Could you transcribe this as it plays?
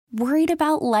Worried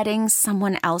about letting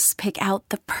someone else pick out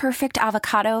the perfect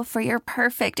avocado for your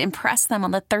perfect impress them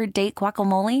on the third date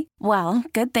guacamole? Well,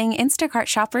 good thing Instacart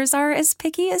shoppers are as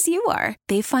picky as you are.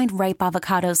 They find ripe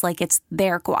avocados like it's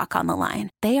their guac on the line.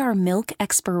 They are milk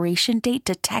expiration date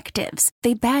detectives.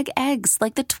 They bag eggs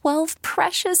like the 12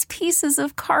 precious pieces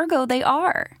of cargo they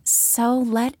are. So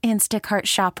let Instacart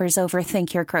shoppers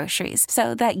overthink your groceries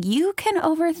so that you can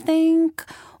overthink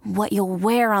what you'll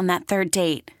wear on that third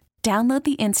date. Download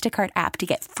the Instacart app to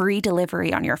get free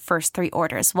delivery on your first 3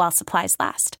 orders while supplies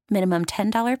last. Minimum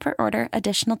 $10 per order.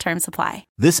 Additional terms apply.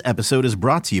 This episode is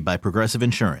brought to you by Progressive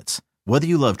Insurance. Whether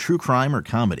you love true crime or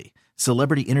comedy,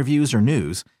 celebrity interviews or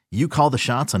news, you call the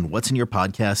shots on what's in your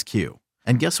podcast queue.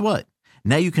 And guess what?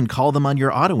 Now you can call them on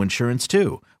your auto insurance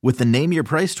too with the Name Your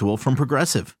Price tool from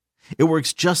Progressive. It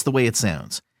works just the way it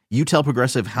sounds. You tell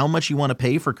Progressive how much you want to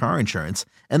pay for car insurance,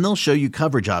 and they'll show you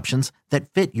coverage options that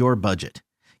fit your budget.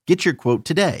 Get your quote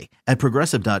today at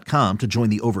Progressive.com to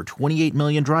join the over 28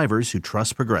 million drivers who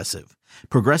trust Progressive.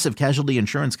 Progressive Casualty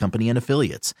Insurance Company and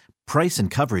Affiliates. Price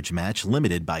and coverage match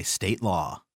limited by state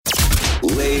law.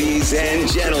 Ladies and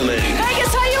gentlemen.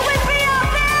 Vegas, are you with me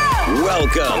out there?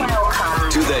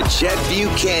 Welcome to the Chet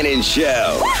Buchanan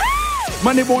Show. Woo-hoo!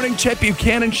 Monday morning, Chet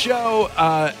Buchanan Show.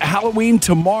 Halloween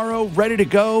tomorrow, ready to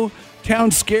go.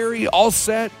 Town Scary, all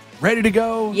set, ready to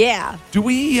go. Yeah. Do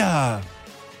we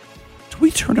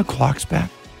turn the clocks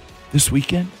back this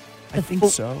weekend? I think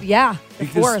so. Yeah. I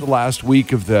think this is the last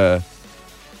week of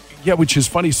which is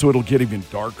funny, so it'll get even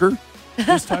darker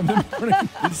this time in the morning.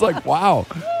 It's like, wow,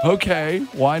 okay,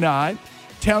 why not?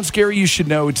 Town Scary, you should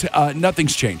know, it's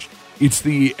nothing's changed.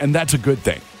 And that's a good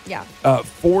thing. Yeah.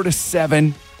 4 to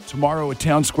 7 tomorrow at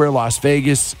Town Square, Las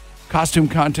Vegas. Costume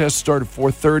contests start at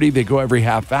 4:30. They go every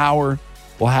half hour.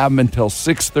 We'll have them until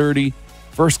 6:30.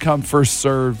 First come, first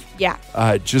serve. Yeah.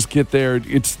 Just get there.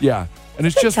 And it's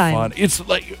just time. fun. It's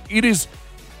like, it is,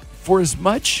 for as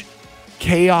much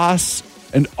chaos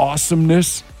and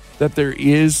awesomeness that there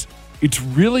is, it's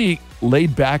really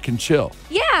laid back and chill.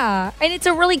 Yeah. And it's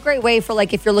a really great way for,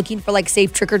 like, if you're looking for, like,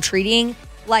 safe trick-or-treating,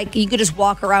 like, you could just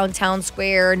walk around Town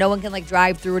Square. No one can, like,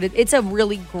 drive through it. It's a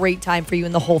really great time for you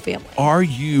and the whole family. Are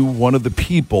you one of the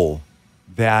people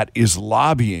that is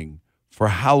lobbying for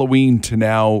Halloween to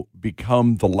now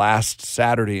become the last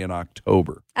Saturday in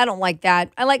October? I don't like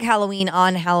that. I like Halloween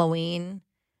on Halloween.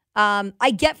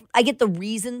 I get the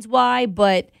reasons why,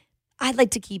 but I'd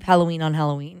like to keep Halloween on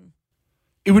Halloween.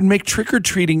 It would make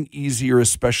trick-or-treating easier,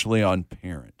 especially on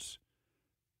parents.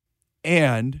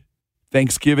 And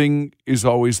Thanksgiving is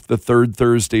always the third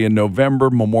Thursday in November,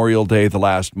 Memorial Day the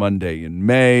last Monday in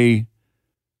May.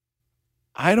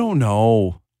 I don't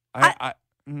know.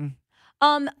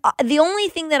 The only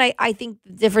thing that I think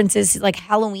the difference is, like,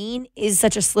 Halloween is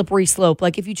such a slippery slope.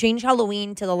 Like, if you change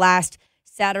Halloween to the last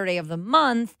Saturday of the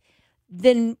month,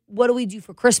 then what do we do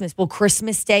for Christmas? Will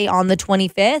Christmas stay on the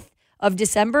 25th of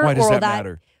December? Why does that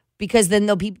matter? Because then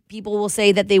people will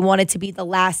say that they want it to be the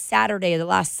last Saturday or the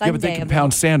last Sunday. Yeah, but they can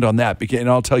pound sand on that, and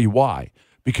I'll tell you why.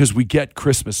 Because we get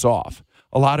Christmas off.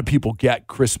 A lot of people get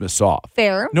Christmas off.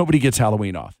 Fair. Nobody gets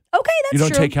Halloween off. Okay, that's true.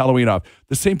 You don't take Halloween off.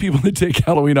 The same people that take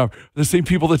Halloween off, the same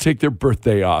people that take their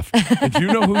birthday off. And you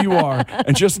know who you are.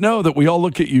 And just know that we all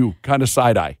look at you kind of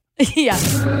side-eye. Yeah.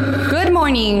 Good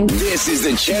morning. This is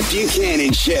the Chet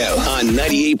Buchanan Show on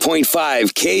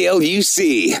 98.5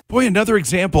 KLUC. Boy, another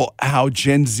example how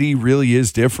Gen Z really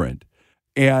is different.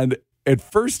 And at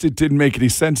first it didn't make any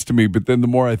sense to me, but then the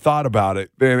more I thought about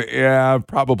it, then yeah,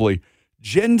 probably.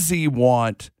 Gen Z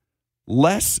want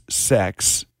less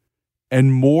sex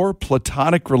and more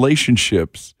platonic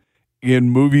relationships in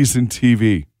movies and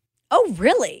TV. Oh,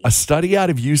 really? A study out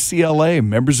of UCLA,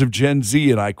 members of Gen Z,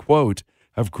 and I quote,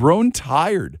 have grown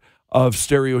tired of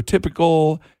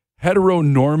stereotypical,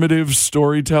 heteronormative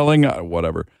storytelling,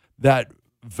 whatever, that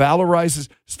valorizes.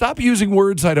 Stop using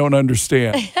words I don't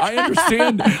understand. I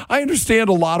understand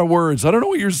a lot of words. I don't know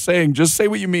what you're saying. Just say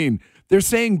what you mean. They're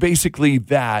saying basically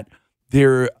that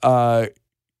they're, I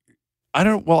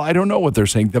don't know what they're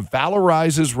saying. That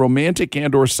valorizes romantic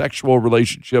and or sexual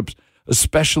relationships,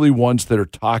 especially ones that are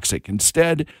toxic.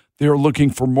 Instead, they're looking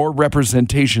for more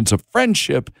representations of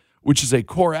friendship, which is a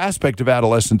core aspect of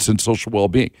adolescence and social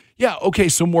well-being. Yeah, okay,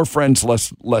 so more friends,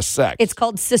 less sex. It's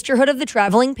called Sisterhood of the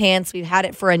Traveling Pants. We've had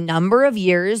it for a number of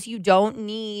years. You don't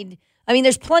need,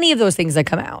 there's plenty of those things that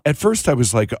come out. At first, I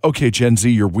was like, okay, Gen Z,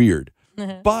 you're weird.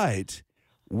 But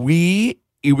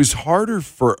it was harder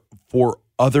for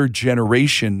other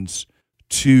generations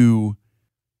to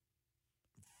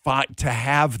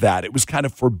have that. It was kind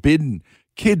of forbidden.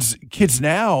 Kids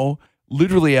now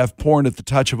literally have porn at the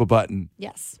touch of a button.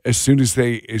 Yes. As soon as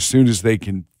they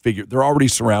can figure, they're already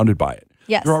surrounded by it.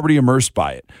 Yes. They're already immersed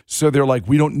by it. So they're like,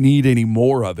 we don't need any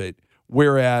more of it.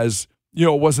 Whereas,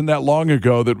 it wasn't that long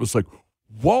ago that it was like,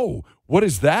 whoa, what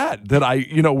is that? That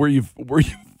where you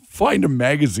find a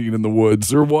magazine in the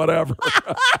woods or whatever.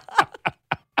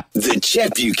 The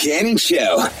Chet Buchanan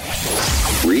Show.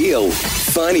 Real,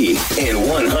 funny, and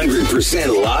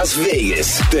 100% Las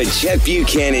Vegas. The Chet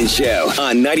Buchanan Show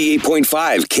on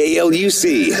 98.5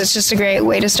 KLUC. It's just a great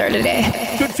way to start a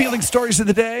day. Good feeling stories of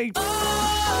the day.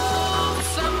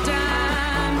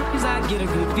 Sometimes I get a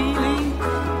good feeling.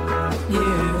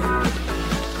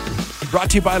 Yeah. Brought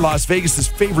to you by Las Vegas'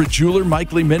 favorite jeweler,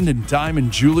 Mike Lee Minden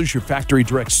Diamond Jewelers, your factory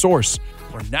direct source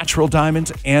for natural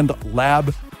diamonds and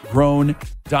lab-grown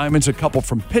diamonds. A couple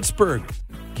from Pittsburgh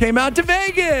came out to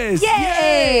Vegas.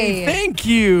 Yay! Thank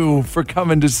you for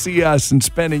coming to see us and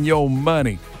spending your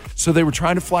money. So they were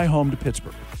trying to fly home to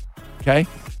Pittsburgh. Okay?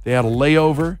 They had a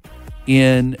layover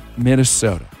in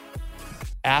Minnesota.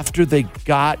 After they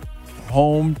got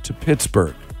home to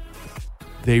Pittsburgh,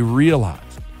 they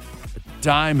realized a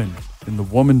diamond in the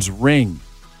woman's ring had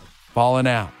fallen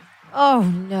out. Oh,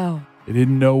 no. They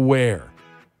didn't know where.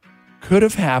 Could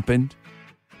have happened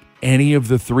any of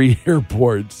the 3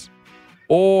 airports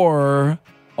or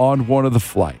on one of the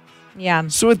flights. Yeah.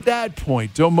 So at that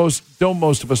point, don't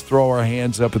most of us throw our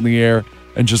hands up in the air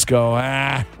and just go, What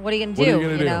are you going to what are do?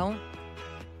 you gonna do?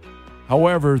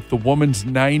 However, the woman's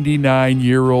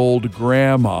 99-year-old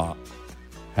grandma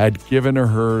had given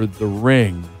her the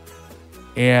ring.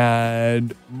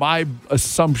 And my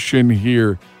assumption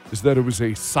here is that it was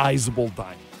a sizable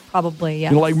diamond. Probably,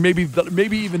 yeah. Like maybe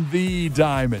even the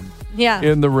diamond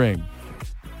in the ring.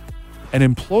 An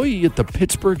employee at the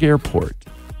Pittsburgh airport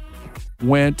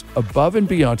went above and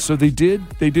beyond. So they did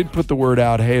put the word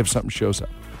out, hey, if something shows up.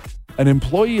 An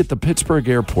employee at the Pittsburgh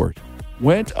airport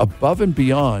went above and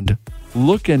beyond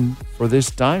looking for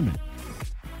this diamond,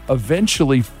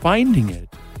 eventually finding it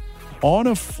on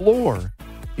a floor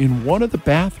in one of the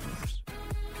bathrooms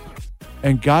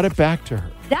and got it back to her.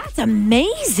 That's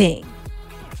amazing.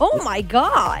 Oh, my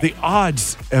God. The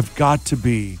odds have got to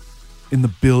be in the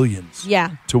billions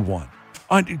to 1.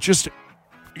 Just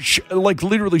like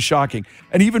literally shocking,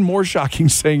 and even more shocking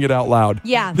saying it out loud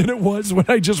than it was when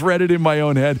I just read it in my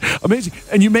own head. Amazing.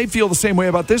 And you may feel the same way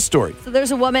about this story. So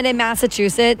there's a woman in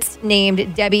Massachusetts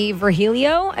named Debbie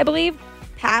Virgilio, I believe,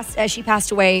 she passed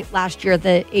away last year at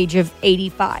the age of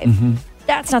 85. Mm-hmm.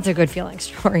 That's not a good feeling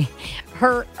story.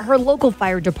 Her local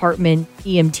fire department,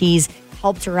 EMTs,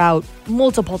 helped her out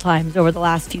multiple times over the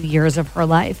last few years of her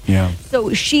life. Yeah.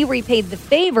 So she repaid the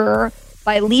favor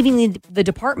by leaving the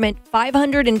department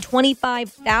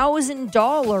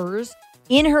 $525,000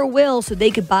 in her will so they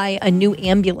could buy a new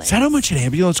ambulance. Is that how much an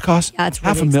ambulance costs? Yeah, it's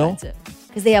really $500,000?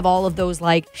 Because they have all of those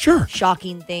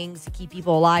shocking things to keep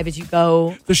people alive as you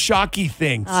go. The shocky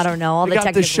things. I don't know. They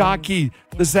got the shocky,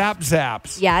 the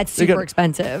zaps. Yeah, it's super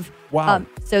expensive. Wow.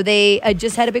 So they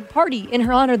just had a big party in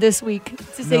her honor this week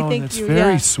to say thank you. That's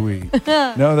very sweet.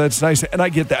 No, that's nice. And I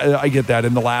get that.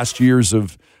 In the last years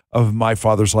of my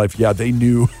father's life, they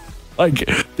knew. Like,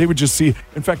 they would just see.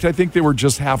 In fact, I think they were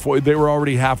just halfway. They were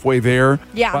already halfway there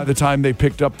by the time they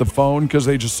picked up the phone because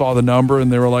they just saw the number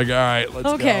and they were like, all right,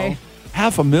 let's go.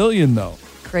 $500,000, though.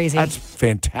 Crazy. That's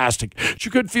fantastic. It's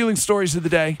your good feeling stories of the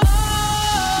day.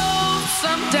 Oh,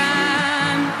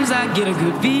 sometimes I get a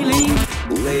good feeling.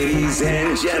 Ladies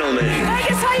and gentlemen.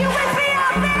 Vegas, are you with me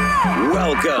out there?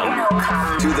 Welcome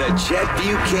to the Chet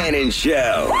Buchanan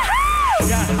Show.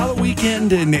 Yeah, Halloween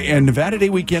weekend and Nevada Day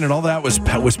weekend and all that was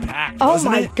packed. Oh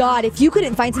wasn't my it? God. If you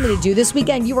couldn't find something to do this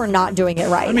weekend, you are not doing it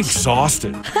right. I'm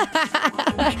exhausted.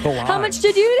 How much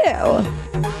did you do?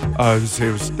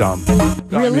 It was dumb.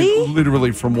 Really? I mean,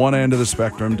 literally from one end of the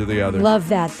spectrum to the other. Love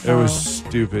that, though. It was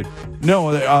stupid. No,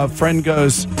 a friend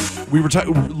goes, we were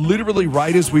literally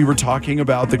right as we were talking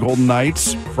about the Golden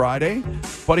Knights Friday,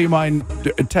 a buddy of mine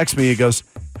texts me, he goes,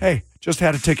 hey, just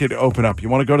had a ticket to open up. You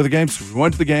want to go to the game? So we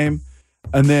went to the game.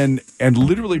 And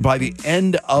literally by the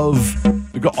end of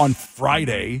on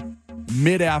Friday,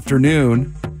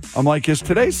 mid-afternoon, I'm like, is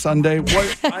today Sunday? What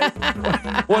is this?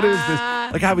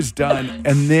 Like, I was done.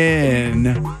 And then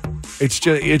it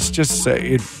just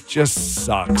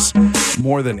sucks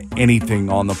more than anything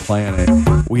on the planet.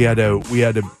 We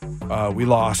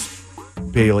lost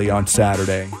Bailey on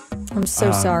Saturday. I'm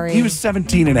so sorry. He was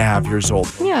 17 and a half years old.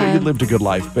 Yeah. He lived a good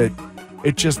life, but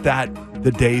it just that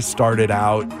the day started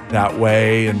out that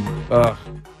way, and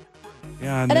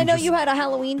and I know you had a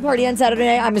Halloween party on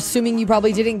Saturday. I'm assuming you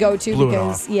probably didn't go to blew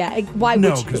because it off. why would you?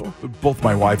 No, because both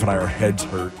my wife and I, our heads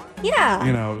hurt. Yeah.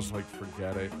 You know, it was like,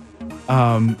 forget it.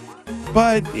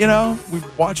 But, you know, we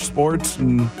watch sports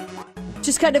and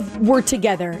just kind of work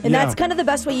together. And that's kind of the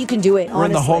best way you can do it,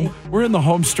 honestly. We're in the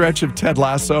home stretch of Ted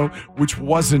Lasso, which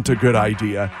wasn't a good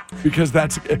idea because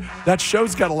that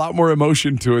show's got a lot more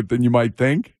emotion to it than you might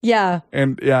think. Yeah.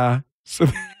 And so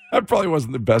that probably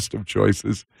wasn't the best of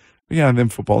choices. But yeah, and then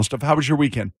football stuff. How was your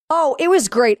weekend? Oh, it was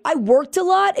great. I worked a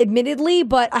lot, admittedly,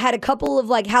 but I had a couple of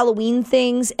like Halloween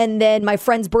things and then my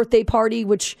friend's birthday party,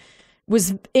 which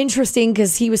was interesting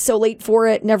because he was so late for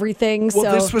it and everything.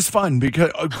 Well, this was fun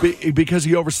because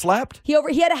he overslept. He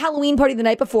had a Halloween party the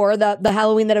night before, the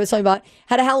Halloween that I was talking about.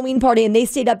 Had a Halloween party and they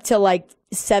stayed up till like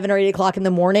 7 or 8 o'clock in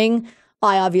the morning.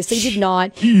 I obviously did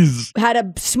not. Jeez. Had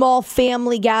a small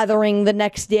family gathering the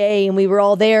next day and we were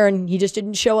all there and he just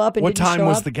didn't show up. What time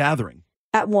was the gathering?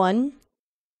 At 1.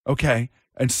 Okay,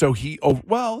 and so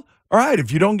all right.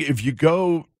 If you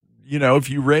go. You know, if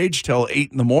you rage till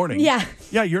 8 in the morning. Yeah,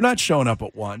 you're not showing up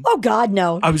at 1. Oh God,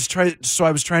 no. I was trying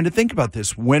to think about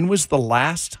this. When was the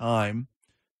last time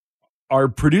our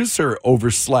producer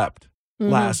overslept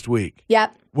last week?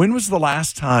 Yep. When was the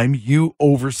last time you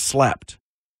overslept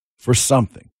for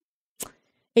something?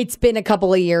 It's been a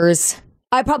couple of years.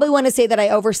 I probably want to say that I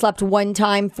overslept one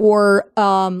time for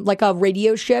like a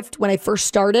radio shift when I first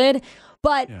started,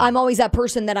 but I'm always that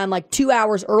person that I'm like 2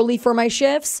 hours early for my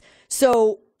shifts.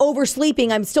 So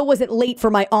oversleeping, I still wasn't late for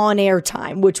my on-air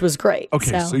time, which was great.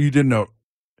 Okay, so you didn't know.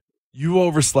 You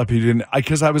overslept. You didn't.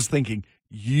 Because I was thinking,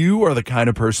 you are the kind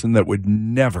of person that would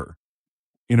never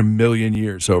in a million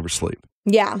years oversleep.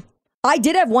 Yeah. I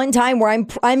did have one time where I'm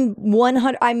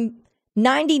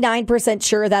 99%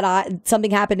 sure that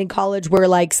something happened in college where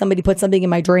like somebody put something in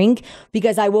my drink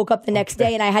because I woke up the next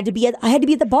day and I had to be at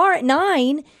the bar at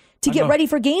 9 to get ready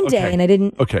for game day and I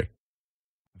didn't. Okay.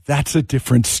 That's a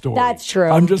different story. That's true.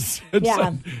 I'm just it's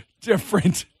a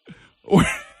different. The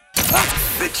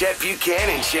Chet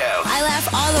Buchanan Show. I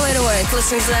laugh all the way to work,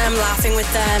 listening to them, laughing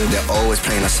with them. They're always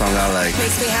playing a song I like.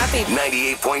 Makes me happy.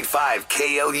 98.5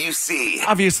 KLUC.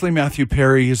 Obviously, Matthew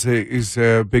Perry is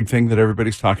a big thing that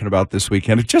everybody's talking about this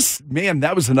weekend. It just, man,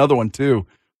 that was another one too.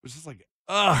 It was just like,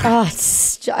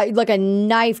 it's like a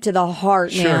knife to the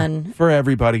heart, man. For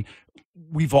everybody.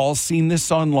 We've all seen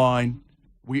this online.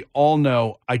 We all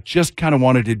know. I just kind of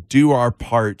wanted to do our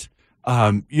part.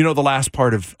 The last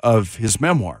part of his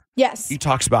memoir. Yes. He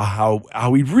talks about how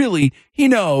he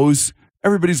knows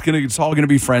it's all gonna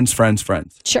be friends.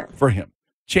 Sure. For him.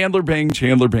 Chandler Bing.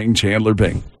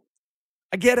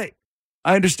 I get it.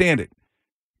 I understand it.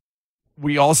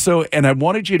 We also, and I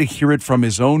wanted you to hear it from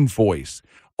his own voice.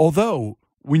 Although,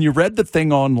 when you read the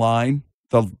thing online,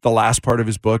 the last part of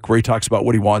his book where he talks about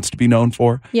what he wants to be known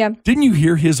for. Yeah. Didn't you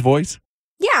hear his voice?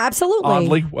 Yeah, absolutely.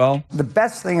 Oddly, well. The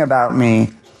best thing about me,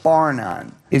 bar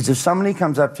none, is if somebody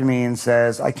comes up to me and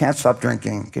says, I can't stop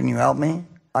drinking, can you help me?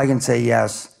 I can say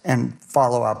yes and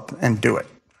follow up and do it.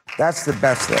 That's the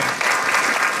best thing.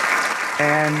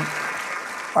 And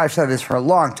I've said this for a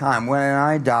long time. When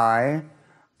I die,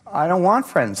 I don't want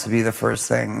friends to be the first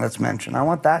thing that's mentioned. I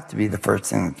want that to be the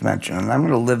first thing that's mentioned. And I'm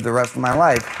going to live the rest of my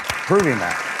life proving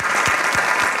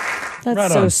that. That's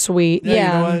right so on. sweet. Yeah. You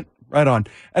know what? Right on.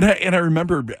 And I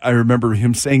remember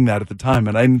him saying that at the time,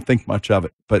 and I didn't think much of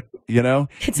it. But,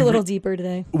 it's a little deeper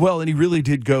today. Well, and he really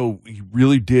did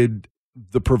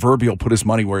the proverbial put his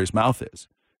money where his mouth is,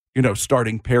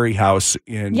 starting Perry House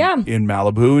in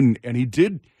Malibu. And he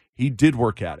did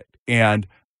work at it. And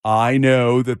I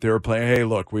know that they were playing, hey,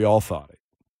 look, we all thought it.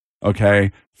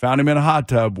 Okay. Found him in a hot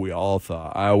tub. We all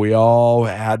thought, we all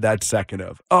had that second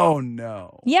of, oh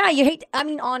no. Yeah,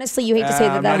 honestly, you hate to say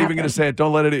that. I'm not even going to say it.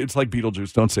 Don't let it. It's like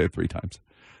Beetlejuice. Don't say it 3 times.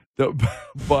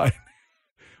 But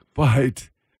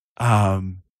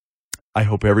I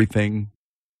hope everything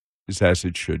is as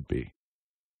it should be.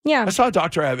 Yeah. I saw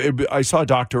a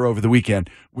doctor over the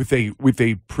weekend with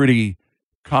a pretty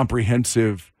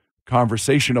comprehensive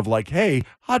conversation of like, hey,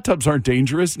 hot tubs aren't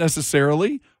dangerous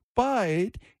necessarily,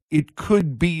 but it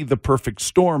could be the perfect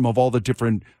storm of all the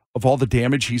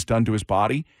damage he's done to his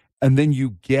body. And then he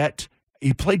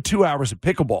played 2 hours of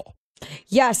pickleball.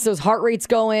 Yes, those heart rates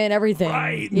going, everything.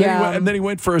 Right. And then he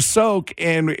went for a soak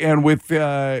and with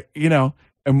and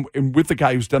with the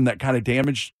guy who's done that kind of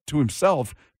damage to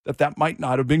himself, that might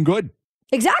not have been good.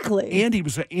 Exactly. And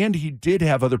he did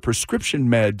have other prescription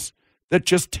meds that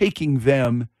just taking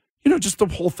them, just the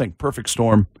whole thing, perfect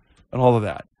storm and all of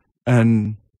that.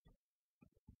 And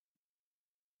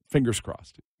fingers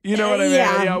crossed. You know what I mean?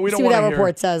 Yeah. We don't see want what that to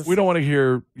report says. We don't want to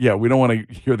hear. Yeah, we don't want to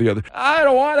hear the other. I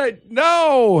don't want to.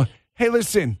 No. Hey,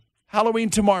 listen. Halloween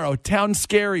tomorrow. Town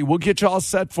Scary. We'll get you all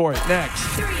set for it next.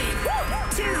 3, 2,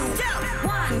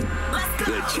 1. Let's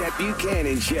go. The Chet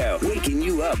Buchanan Show, waking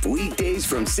you up weekdays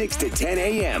from 6 to 10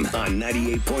 a.m. on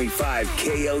 98.5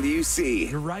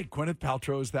 KLUC. You're right. Gwyneth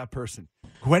Paltrow is that person.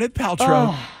 Gwyneth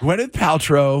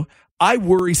Paltrow. I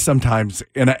worry sometimes,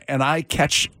 and I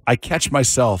catch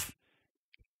myself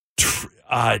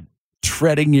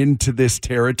treading into this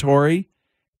territory,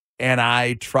 and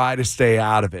I try to stay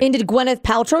out of it. Into Gwyneth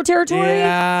Paltrow territory?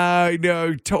 Yeah, I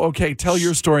know. Okay, tell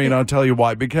your story, and I'll tell you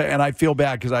why. And I feel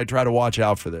bad because I try to watch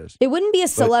out for this. It wouldn't be a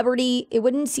celebrity. It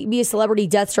wouldn't be a celebrity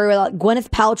death story without Gwyneth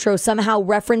Paltrow somehow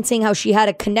referencing how she had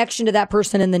a connection to that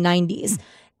person in the 90s.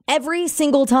 Every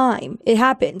single time it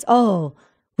happens. Oh,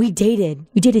 we dated.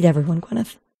 We dated everyone,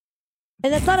 Gwyneth.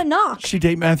 And that's not a knock. Did she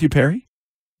date Matthew Perry?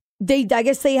 I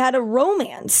guess they had a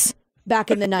romance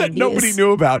back in the 90s. That nobody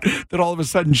knew about, that all of a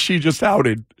sudden she just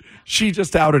outed. She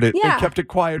just outed it. Yeah. They kept it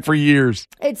quiet for years.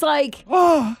 It's like,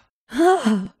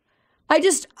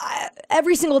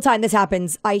 every single time this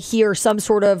happens, I hear some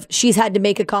sort of, she's had to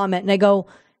make a comment, and I go,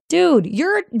 dude,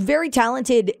 you're very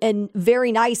talented and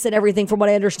very nice and everything from what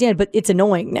I understand, but it's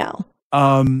annoying now.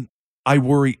 I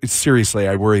worry, seriously,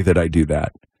 I worry that I do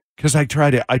that. Because I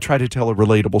try to tell a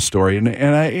relatable story, and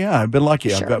I've been lucky.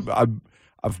 Sure.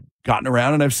 I've gotten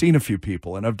around, and I've seen a few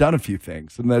people, and I've done a few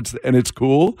things, and it's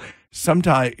cool.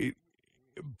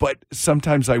 But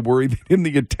sometimes I worry that in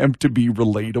the attempt to be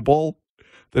relatable,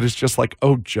 that it's just like,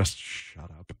 oh, just shut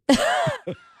up.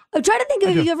 I'm trying to think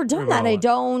if you've ever done that. I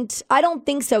don't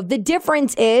think so. The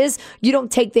difference is you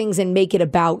don't take things and make it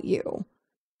about you.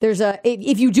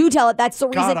 If you do tell it, that's the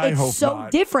reason it's so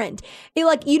not different.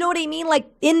 You know what I mean? Like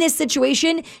in this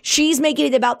situation, she's making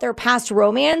it about their past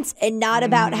romance and not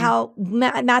about how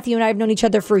Matthew and I have known each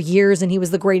other for years and he was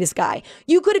the greatest guy.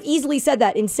 You could have easily said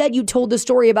that. Instead, you told the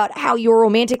story about how you were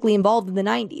romantically involved in the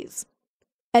 90s.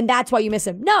 And that's why you miss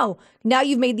him. No, now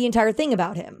you've made the entire thing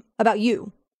about him, about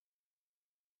you.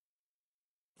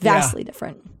 Vastly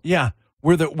different. Yeah.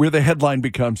 Where the headline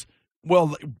becomes,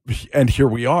 well, and here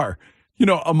we are.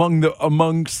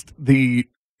 Amongst the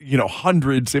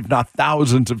hundreds, if not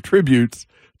thousands, of tributes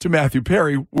to Matthew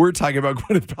Perry, we're talking about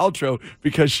Gwyneth Paltrow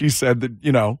because she said that,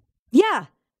 Yeah.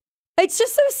 It's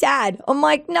just so sad. I'm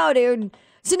like, no, dude.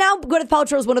 So now Gwyneth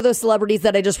Paltrow is one of those celebrities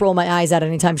that I just roll my eyes at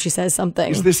anytime she says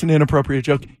something. Is this an inappropriate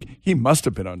joke? He must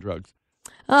have been on drugs.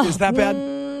 Is that bad?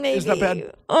 Maybe. Is that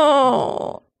bad?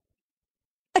 Oh.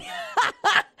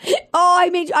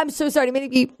 I'm so sorry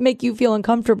to make you feel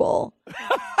uncomfortable.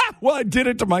 Well, I did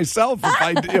it to myself.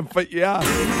 Yeah.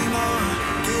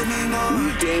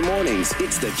 Weekday mornings,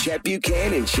 it's the Chet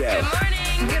Buchanan Show.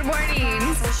 Good morning.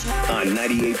 On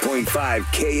 98.5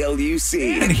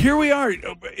 KLUC. And here we are.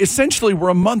 Essentially, we're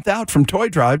a month out from Toy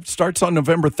Drive. Starts on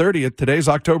November 30th. Today's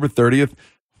October 30th.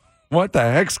 What the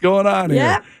heck's going on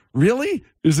here? Really?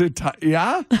 Is it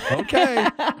yeah? Okay.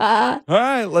 All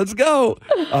right, let's go.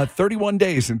 31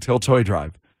 days until Toy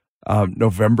Drive.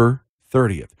 November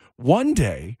 30th. One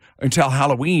day until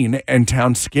Halloween and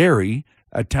Town Scary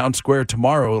at Town Square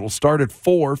tomorrow. It'll start at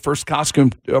 4. First costume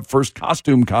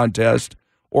contest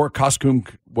or costume,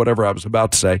 whatever I was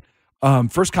about to say.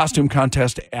 First costume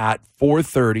contest at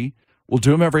 4:30. We'll do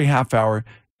them every half hour.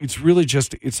 It's really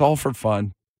it's all for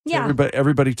fun. Yeah. So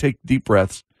everybody take deep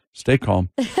breaths. Stay calm.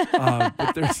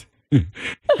 But there's,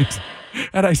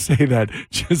 and I say that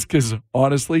just because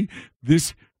honestly,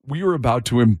 we were about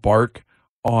to embark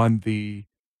on the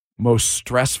most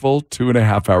stressful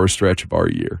 2.5 hour stretch of our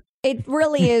year. It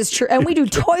really is true. And we do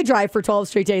Toy Drive for 12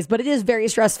 straight days, but it is very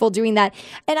stressful doing that.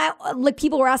 And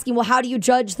people were asking, well, how do you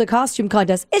judge the costume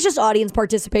contest? It's just audience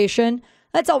participation.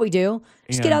 That's all we do.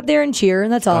 Just get out there and cheer,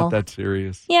 and that's all. Not that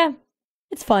serious. Yeah.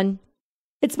 It's fun.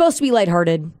 It's supposed to be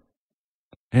lighthearted.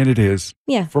 And it is.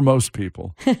 Yeah. For most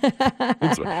people. I've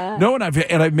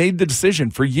made the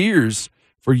decision for years.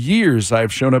 For years,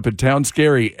 I've shown up at Town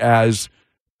Scary as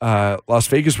Las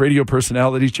Vegas radio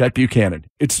personality Chet Buchanan.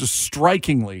 It's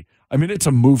it's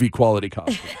a movie quality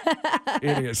costume.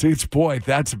 It is.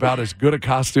 That's about as good a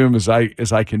costume as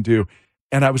I can do.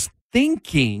 And I was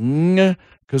thinking,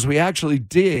 because we actually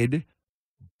did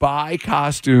buy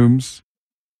costumes,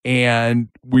 and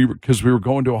we were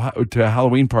going to a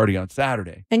Halloween party on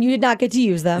Saturday, and you did not get to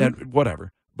use them. And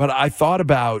whatever. But I thought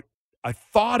about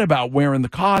wearing the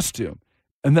costume,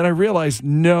 and then I realized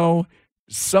no.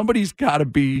 Somebody's got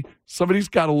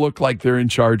to look like they're in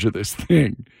charge of this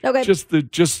thing. Okay.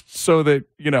 Just so that,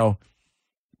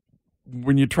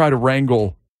 when you try to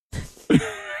wrangle.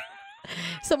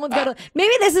 Someone's got to.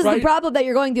 Maybe this is the problem that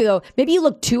you're going through, though. Maybe you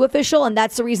look too official, and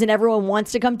that's the reason everyone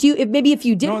wants to come to you. Maybe if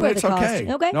you did wear the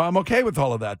costume. Okay. No, I'm okay with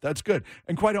all of that. That's good.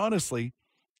 And quite honestly,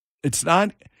 it's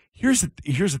not. Here's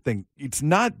the thing. It's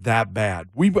not that bad.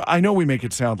 I know we make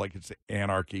it sound like it's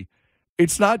anarchy.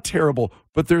 It's not terrible,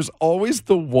 but there's always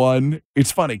the one.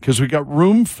 It's funny because we got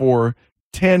room for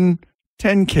 10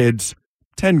 kids,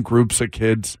 10 groups of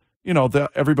kids. You know,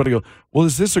 everybody goes, well,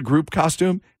 is this a group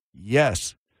costume?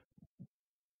 Yes.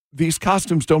 These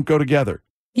costumes don't go together.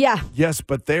 Yeah. Yes,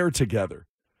 but they're together.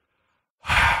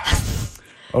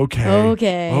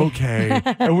 Okay.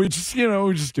 And we just do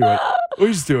it. We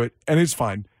just do it, and it's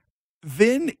fine.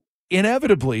 Then,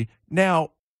 inevitably,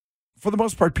 now, for the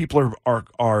most part, people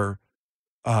are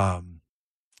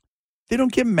they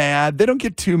don't get mad. They don't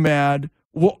get too mad.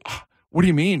 Well, what do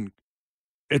you mean?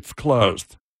 It's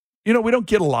closed. You know, we don't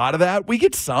get a lot of that. We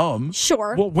get some.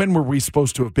 Sure. Well, when were we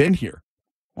supposed to have been here?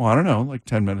 Well, I don't know, like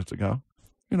 10 minutes ago.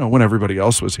 You know, when everybody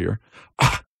else was here.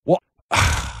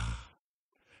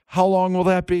 How long will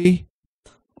that be?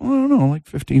 Well, I don't know, like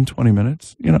 15, 20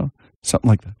 minutes, you know, something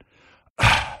like that.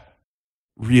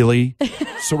 Really?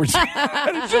 So we're just,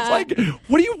 it's just like,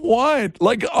 what do you want?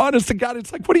 Like, honest to God,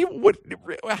 it's like,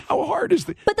 how hard is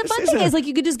this? But the fun thing is, like,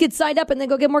 you could just get signed up and then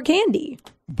go get more candy.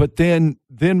 But then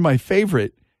my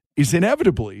favorite is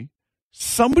inevitably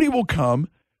somebody will come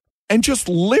and just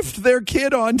lift their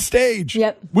kid on stage.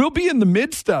 Yep. We'll be in the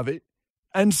midst of it.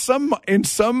 And some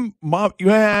mom,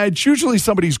 it's usually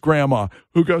somebody's grandma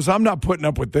who goes, I'm not putting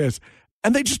up with this.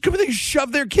 And they just come and they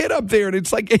shove their kid up there. And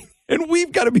it's like, and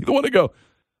we've got to be the one to go,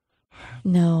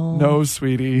 no,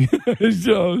 sweetie.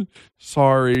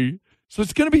 Sorry. So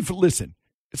it's going to be, listen,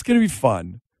 it's going to be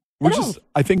fun.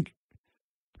 I think,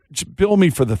 just bill me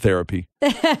for the therapy.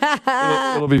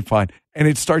 It'll be fine. And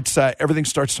it starts, everything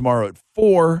starts tomorrow at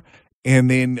 4.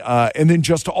 And then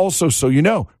just also, so you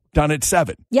know, done at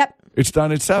 7. Yep. It's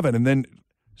done at 7. And then,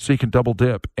 so you can double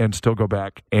dip and still go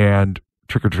back and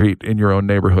trick or treat in your own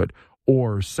neighborhood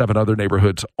or 7 other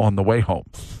neighborhoods on the way home.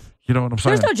 You know what I'm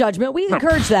saying? There's no judgment. We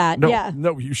encourage that.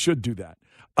 No, you should do that.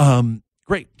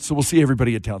 Great. So we'll see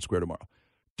everybody at Town Square tomorrow.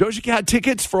 Doja Cat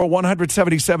tickets for a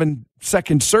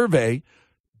 177-second survey.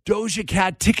 Doja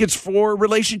Cat tickets for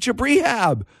relationship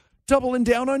rehab. Doubling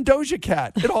down on Doja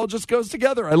Cat. It all just goes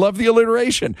together. I love the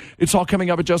alliteration. It's all coming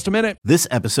up in just a minute. This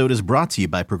episode is brought to you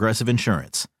by Progressive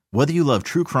Insurance. Whether you love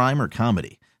true crime or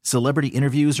comedy, celebrity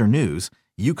interviews or news,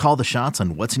 you call the shots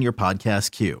on what's in your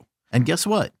podcast queue. And guess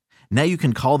what? Now you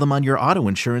can call them on your auto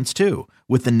insurance too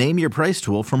with the Name Your Price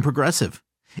tool from Progressive.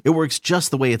 It works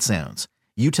just the way it sounds.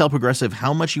 You tell Progressive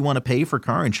how much you want to pay for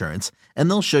car insurance, and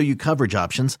they'll show you coverage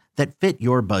options that fit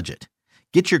your budget.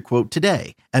 Get your quote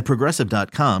today at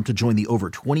Progressive.com to join the over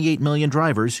 28 million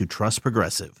drivers who trust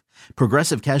Progressive.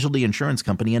 Progressive Casualty Insurance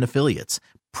Company and Affiliates.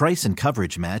 Price and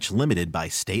coverage match limited by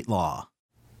state law.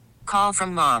 Call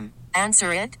from mom.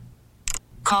 Answer it.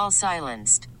 Call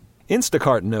silenced.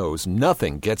 Instacart knows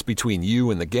nothing gets between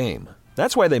you and the game.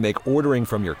 That's why they make ordering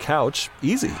from your couch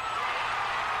easy.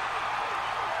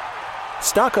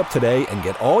 Stock up today and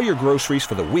get all your groceries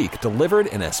for the week delivered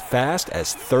in as fast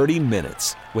as 30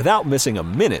 minutes without missing a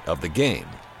minute of the game.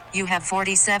 You have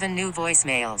 47 new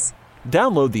voicemails.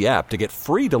 Download the app to get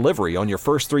free delivery on your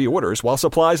first 3 orders while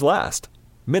supplies last.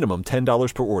 Minimum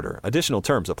 $10 per order. Additional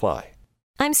terms apply.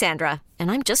 I'm Sandra, and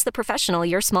I'm just the professional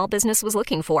your small business was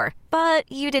looking for.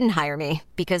 But you didn't hire me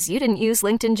because you didn't use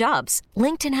LinkedIn Jobs.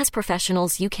 LinkedIn has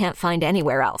professionals you can't find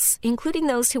anywhere else, including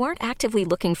those who aren't actively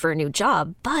looking for a new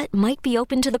job, but might be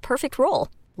open to the perfect role,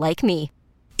 like me.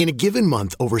 In a given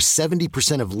month, over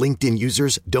 70% of LinkedIn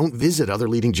users don't visit other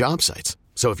leading job sites.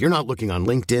 So if you're not looking on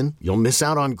LinkedIn, you'll miss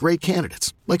out on great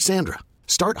candidates like Sandra.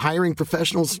 Start hiring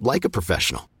professionals like a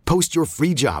professional. Post your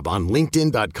free job on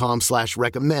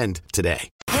linkedin.com/recommend today.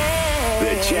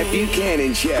 The Chet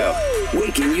Buchanan Show.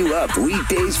 Waking you up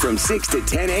weekdays from 6 to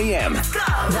 10 a.m.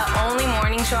 The only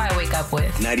morning show I wake up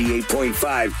with.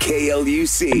 98.5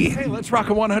 KLUC. Hey, let's rock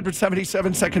a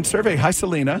 177-second survey. Hi,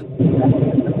 Selena.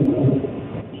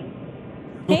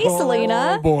 Hey,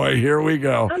 Selena. Oh, boy. Here we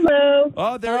go. Hello.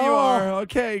 Oh, there you are.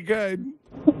 Okay, good.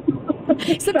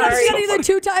 Sometimes you gotta do that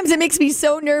 2 times. It makes me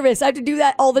so nervous. I have to do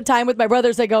that all the time with my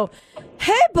brothers. I go,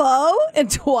 hey, Bo, and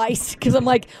twice. Because I'm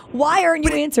like, why aren't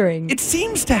you answering? It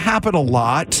seems to happen a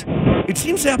lot. It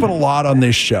seems to happen a lot on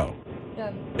this show.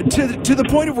 Yeah. To the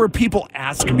point of where people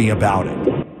ask me about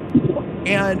it.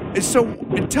 And so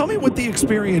tell me what the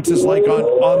experience is like on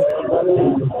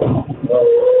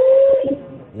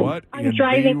what I'm in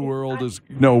driving. the world is...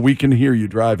 No, we can hear you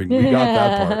driving. We got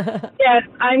that part. Yes,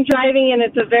 I'm driving, and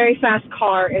it's a very fast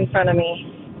car in front of me.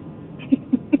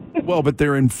 Well, but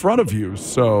they're in front of you,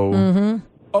 so... Mm-hmm.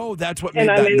 Oh, that's what made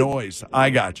that noise. I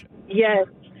got you.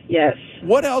 Yes.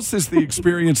 What else is the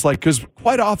experience like? Because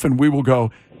quite often we will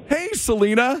go, hey,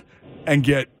 Selena, and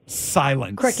get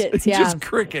silence. Crickets, yeah. Just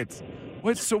crickets.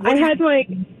 I had my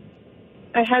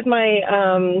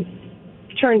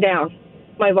turned down.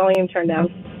 my volume turned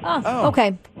down. Oh.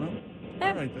 Okay. Well,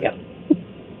 all right then. Yep.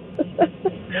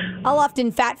 I'll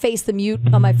often fat face the mute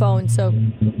on my phone, so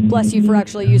bless you for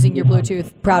actually using your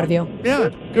Bluetooth. Proud of you. Yeah,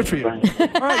 good for you.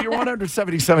 All right, your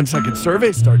 177-second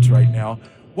survey starts right now.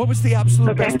 What was the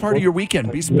absolute best part of your weekend?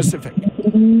 Be specific. Yeah,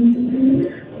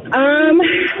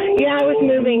 I was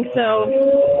moving,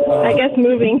 so I guess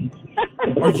moving.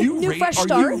 Are you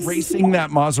racing that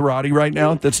Maserati right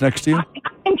now that's next to you?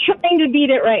 I'm trying to beat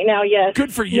it right now, yes.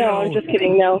 Good for you. No, I'm just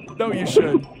kidding, no. No, you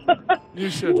should. You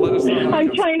should. Let us know.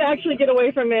 I'm trying to actually get away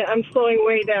from it. I'm slowing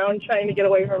way down, trying to get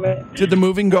away from it. Did the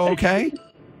moving go okay?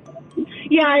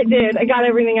 Yeah, I did. I got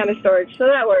everything out of storage, so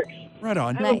that works. Right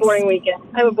on. I have a boring weekend.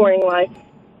 I have a boring life.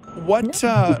 What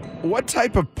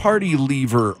type of party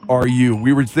leaver are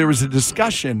you? There was a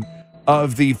discussion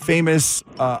of the famous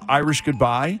Irish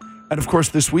goodbye, and of course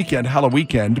this weekend, Halloween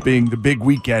weekend, being the big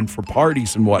weekend for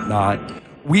parties and whatnot.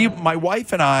 My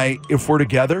wife and I, if we're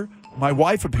together, my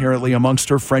wife apparently amongst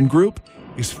her friend group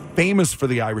is famous for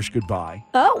the Irish goodbye.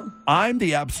 Oh. I'm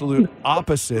the absolute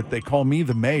opposite. They call me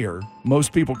the mayor.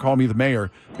 Most people call me the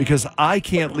mayor because I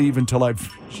can't leave until I've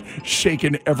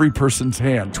shaken every person's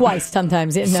hand. Twice,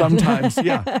 sometimes. No. Sometimes,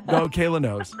 yeah. No, Kayla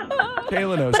knows.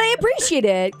 Kayla knows. But I appreciate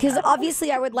it because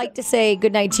obviously I would like to say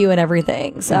goodnight to you and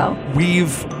everything. So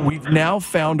we've now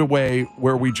found a way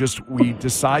where we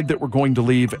decide that we're going to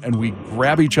leave and we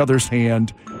grab each other's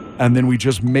hand and then we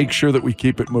just make sure that we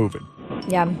keep it moving.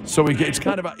 Yeah. So it's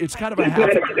kind of a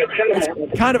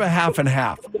half and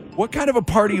half. What kind of a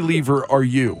party leaver are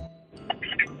you?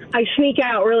 I sneak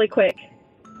out really quick.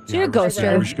 So you're a ghoster.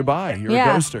 Irish goodbye. You're a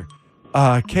ghoster.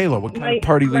 Kayla, what kind of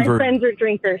party leaver? My friends are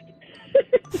drinkers.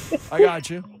 I got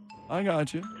you.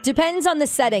 Depends on the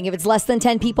setting. If it's less than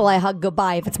 10 people, I hug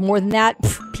goodbye. If it's more than that,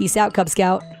 peace out, Cub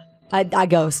Scout. I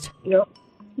ghost. Yep.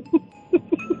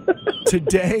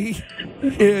 Today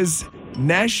is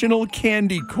National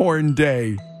Candy Corn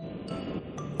Day.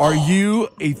 Are you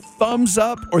a thumbs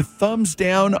up or thumbs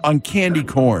down on candy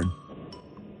corn?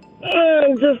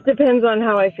 It just depends on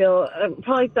how I feel.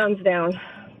 Probably thumbs down.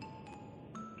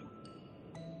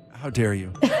 How dare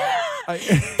you?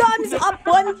 Thumbs up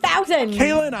 1,000.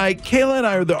 Kayla and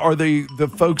I are the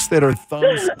folks that are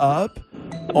thumbs up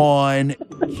on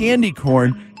candy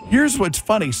corn. Here's what's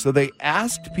funny. So they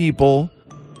asked people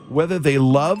whether they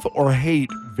love or hate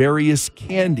various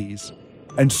candies,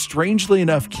 and strangely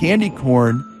enough, candy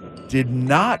corn did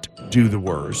not do the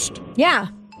worst. Yeah.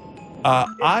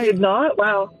 I did not?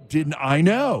 Wow. Didn't I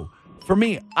know? For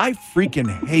me, I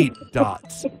freaking hate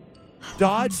Dots.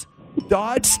 Dots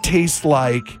taste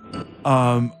like,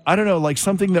 I don't know, like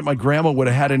something that my grandma would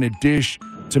have had in a dish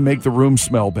to make the room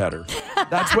smell better.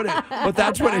 That's what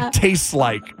it tastes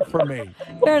like for me.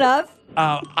 Fair enough.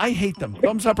 I hate them.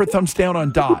 Thumbs up or thumbs down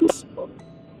on Dots?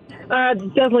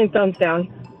 Definitely thumbs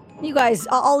down. You guys,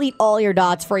 I'll eat all your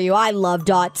Dots for you. I love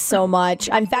Dots so much.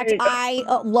 In fact, I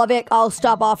love it. I'll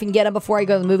stop off and get them before I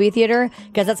go to the movie theater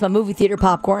because that's my movie theater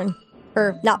popcorn.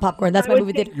 Or not popcorn. That's my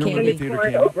movie theater candy. Movie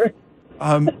theater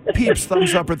candy. Peeps,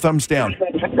 thumbs up or thumbs down?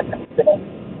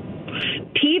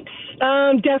 Peeps,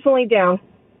 definitely down.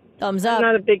 Thumbs up. I'm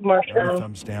not a big marshmallow.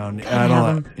 Thumbs down. I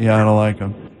don't like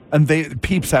them. And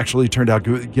Peeps actually turned out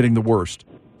getting the worst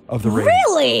of the ratings.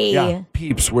 Really? Yeah,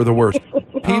 Peeps were the worst.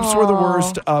 Peeps were the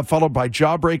worst, followed by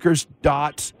Jawbreakers,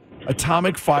 Dots,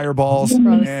 Atomic Fireballs.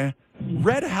 How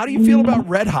do you feel about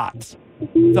Red Hots?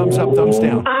 Thumbs up, thumbs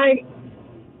down? I'm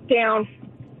down.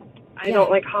 I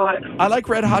don't like hot. I like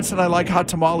Red Hots and I like hot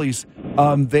tamales.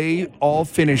 They all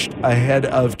finished ahead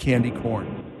of candy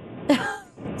corn.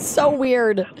 So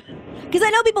weird. Because I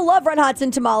know people love Red Hots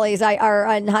and tamales,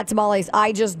 and hot tamales.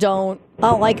 I just don't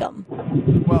like them.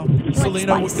 Well,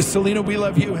 Selena, we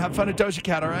love you. Have fun at Doja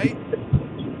Cat, all right?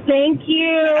 Thank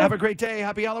you. Have a great day.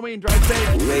 Happy Halloween. Drive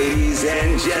safe. Ladies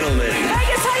and gentlemen.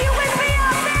 Vegas, are you with me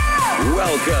out there?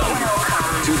 Welcome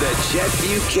to the Chet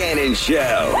Buchanan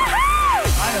Show.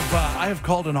 I have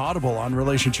called an audible on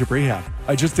relationship rehab.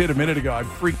 I just did a minute ago. I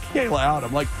freaked Kayla out.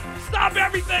 I'm like, stop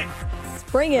everything.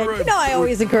 Bring it. You know I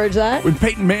always encourage that. When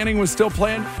Peyton Manning was still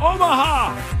playing,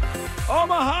 Omaha!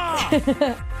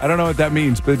 I don't know what that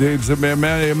means, but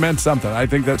it meant something. I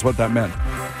think that's what that meant.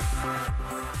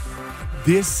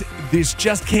 This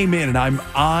just came in, and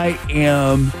I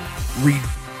am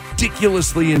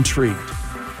ridiculously intrigued.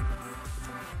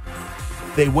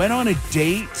 They went on a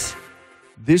date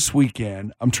this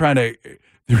weekend. I'm trying to.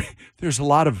 There's a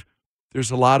lot of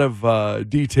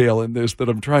detail in this that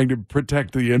I'm trying to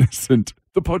protect the innocent,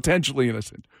 the potentially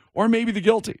innocent, or maybe the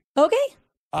guilty. Okay.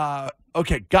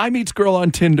 Okay. Guy meets girl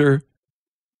on Tinder.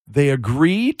 They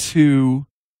agree to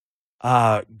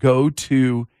go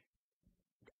to.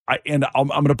 I'm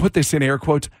going to put this in air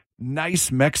quotes,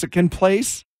 nice Mexican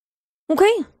place.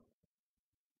 Okay.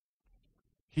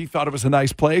 He thought it was a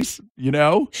nice place, you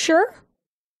know? Sure.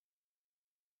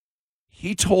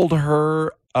 He told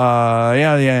her,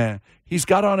 yeah. He's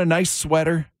got on a nice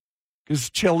sweater because it's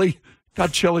chilly.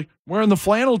 Got chilly. Wearing the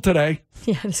flannel today.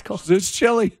 Yeah, it's cold. It's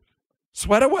chilly.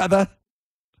 Sweater weather.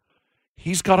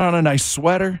 He's got on a nice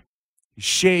sweater. He's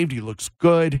shaved. He looks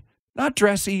good. Not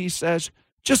dressy, he says.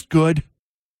 Just good.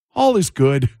 All is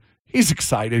good. He's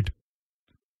excited.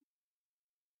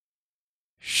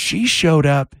 She showed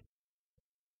up.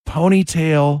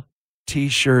 Ponytail,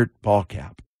 T-shirt, ball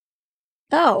cap.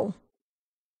 Oh.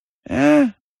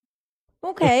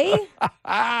 Okay.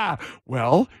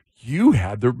 Well, you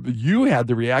had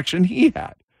the reaction he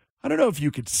had. I don't know if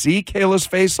you could see Kayla's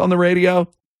face on the radio,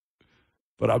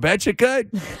 but I bet you could.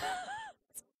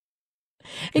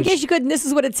 In case you couldn't, this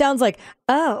is what it sounds like.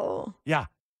 Oh. Yeah.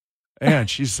 And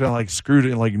she's like screwed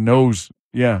in like nose.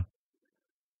 Yeah.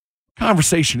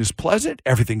 Conversation is pleasant.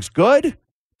 Everything's good.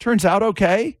 Turns out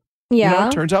okay. Yeah. You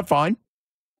know, turns out fine.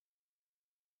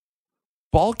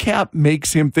 Ball cap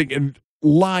makes him think, and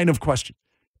line of question.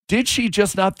 Did she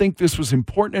just not think this was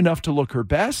important enough to look her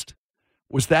best?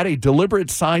 Was that a deliberate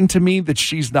sign to me that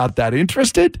she's not that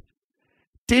interested?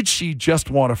 Did she just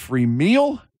want a free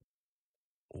meal?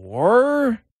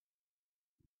 Or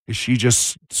is she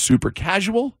just super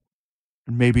casual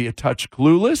and maybe a touch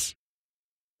clueless?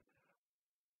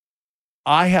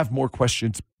 I have more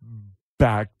questions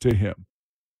back to him.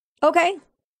 Okay.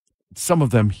 Some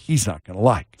of them he's not going to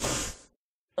like.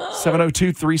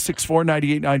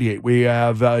 702-364-9898. We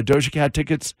have Doja Cat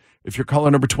tickets if you're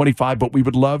caller number 25, but we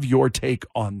would love your take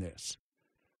on this.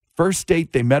 First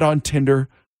date, they met on Tinder,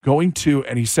 going to,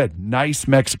 and he said, nice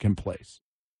Mexican place.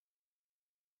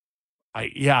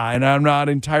 And I'm not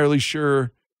entirely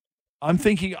sure. I'm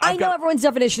thinking. I know everyone's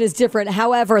definition is different.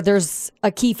 However, there's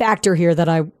a key factor here that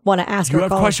I want to ask. You have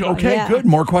questions? Okay, good.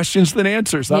 More questions than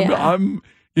answers.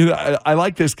 I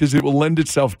like this because it will lend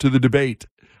itself to the debate,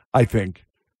 I think.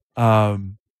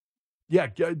 Bring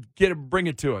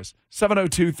it to us.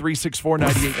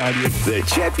 702-364-9898. The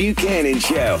Chet Buchanan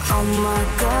Show. Oh my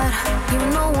God, you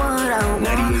know what I want.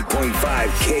 98.5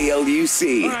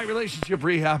 KLUC. All right, relationship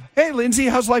rehab. Hey, Lindsay,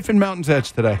 how's life in Mountain's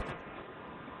Edge today?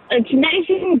 It's nice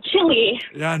and chilly.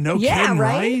 Yeah, no kidding,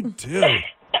 right? Dude.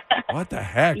 What the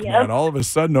heck, man? All of a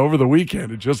sudden, over the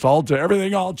weekend,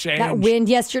 everything all changed. That wind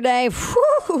yesterday, it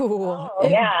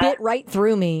bit right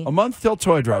through me. A month till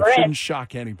Toy Drive. Shouldn't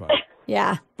shock anybody.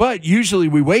 Yeah. But usually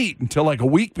we wait until like a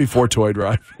week before Toy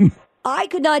Drive. I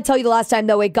could not tell you the last time,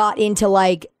 though, it got into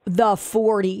like the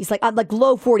 40s, like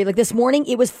low 40. Like this morning,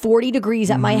 it was 40 degrees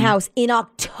at my house in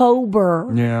October.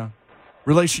 Yeah.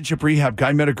 Relationship rehab.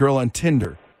 Guy met a girl on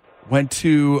Tinder. Went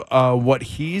to what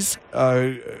he's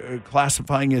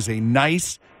classifying as a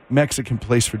nice Mexican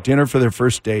place for dinner for their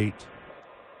first date.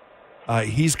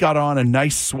 He's got on a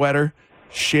nice sweater,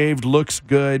 shaved, looks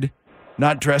good,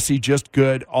 not dressy, just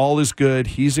good. All is good.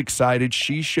 He's excited.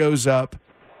 She shows up,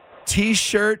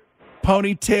 T-shirt,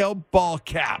 ponytail, ball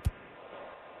cap.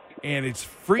 And it's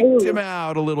freaked him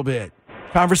out a little bit.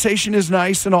 Conversation is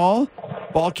nice and all.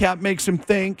 Ball cap makes him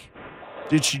think.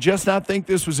 Did she just not think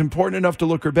this was important enough to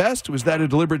look her best? Was that a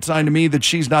deliberate sign to me that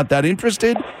she's not that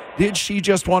interested? Did she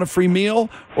just want a free meal?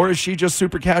 Or is she just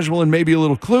super casual and maybe a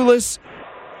little clueless?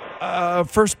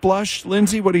 First blush,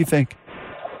 Lindsay, what do you think?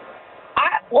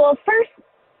 First,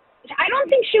 I don't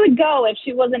think she would go if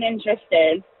she wasn't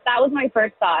interested. That was my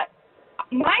first thought.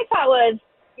 My thought was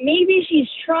maybe she's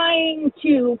trying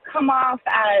to come off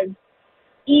as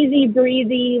easy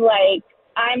breezy, like,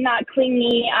 I'm not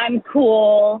clingy, I'm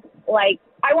cool. Like,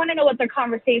 I want to know what their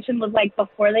conversation was like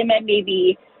before they met.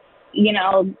 Maybe,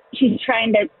 she's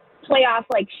trying to play off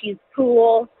like she's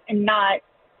cool and not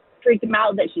freak him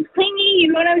out that she's clingy.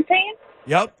 You know what I'm saying?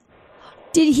 Yep.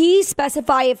 Did he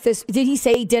specify did he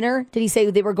say dinner? Did he say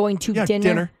they were going to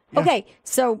dinner? Yeah. Okay,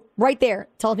 so right there,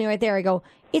 tells me right there, I go,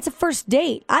 it's a first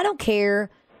date. I don't care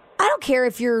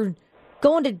if you're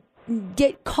going to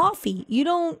get coffee.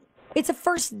 It's a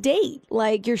first date.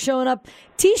 Like, you're showing up,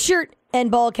 T-shirt and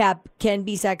ball cap can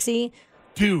be sexy.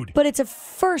 Dude. But it's a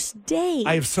first date.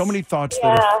 I have so many thoughts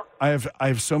I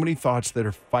have so many thoughts that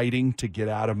are fighting to get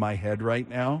out of my head right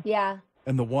now. Yeah.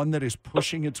 And the one that is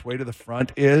pushing its way to the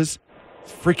front is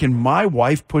freaking my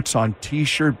wife puts on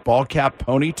T-shirt, ball cap,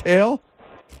 ponytail.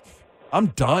 I'm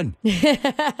done.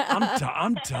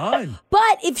 I'm done.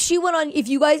 But if she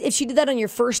did that on your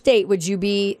first date, would you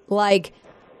be like,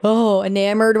 oh,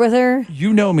 enamored with her?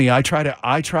 You know me. I try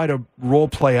to role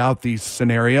play out these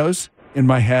scenarios in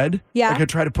my head. Yeah. Like I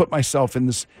try to put myself in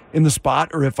the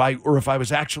spot, or if I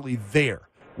was actually there.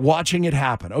 watching it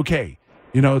happen. Okay,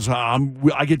 so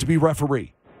I get to be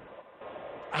referee.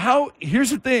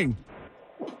 Here's the thing.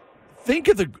 Think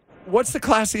of what's the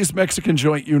classiest Mexican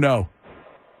joint you know?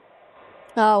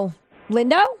 Oh,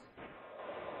 Lindo?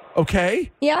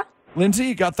 Okay. Yeah. Lindsay,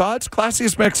 you got thoughts?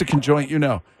 Classiest Mexican joint you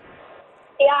know?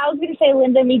 Yeah, I was going to say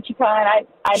Linda Michoacan. I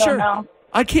Sure. don't know.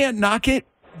 I can't knock it.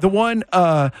 The one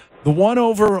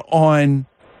over on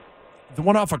the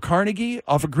one off of Carnegie,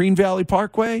 off of Green Valley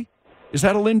Parkway, is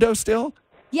that a Lindo still?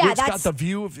 Yeah, it's got the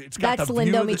view of that's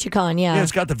Lindo Michoacan. Yeah,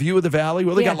 it's got the view of the valley.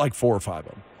 Well, they got like 4 or 5 of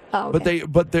them. Oh, okay.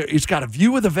 But it's got a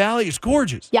view of the valley. It's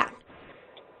gorgeous. Yeah.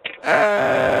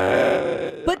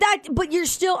 But you're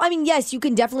still, yes, you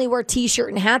can definitely wear a t-shirt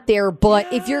and hat there,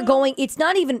 but if you're going, it's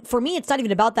not even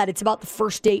about that. It's about the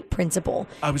first date principle.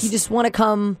 You just want to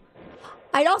come.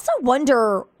 I'd also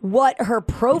wonder what her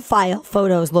profile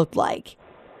photos looked like.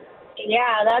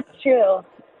 Yeah, that's true.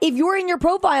 If you're in your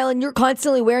profile and you're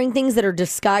constantly wearing things that are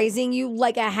disguising you,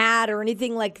 like a hat or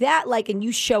anything like that, and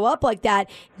you show up like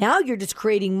that, now you're just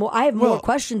creating more. I have more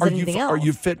questions than anything else.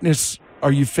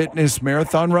 Are you fitness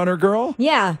marathon runner girl?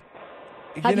 Yeah.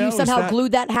 Have you somehow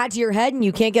glued that hat to your head and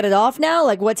you can't get it off now?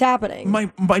 Like, what's happening?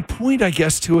 My point, I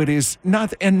guess, to it is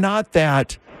not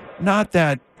that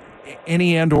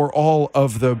any and or all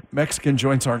of the Mexican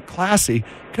joints aren't classy,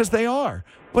 because they are.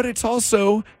 But it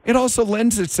also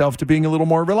lends itself to being a little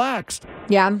more relaxed.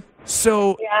 Yeah.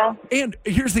 So, and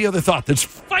here's the other thought that's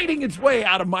fighting its way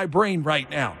out of my brain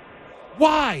right now.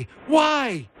 Why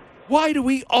do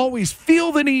we always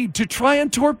feel the need to try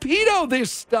and torpedo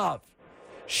this stuff?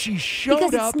 She showed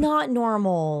up. Because it's not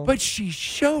normal. But she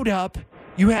showed up.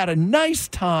 You had a nice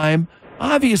time.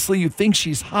 Obviously, you think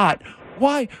she's hot.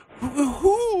 Why?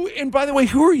 Who? And by the way,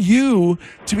 who are you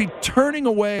to be turning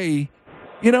away?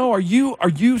 Are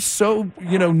you so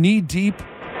knee deep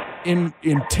in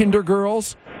Tinder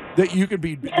girls that you could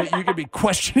be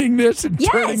questioning this and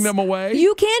turning them away?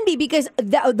 You can be, because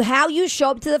how you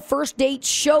show up to the first date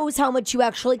shows how much you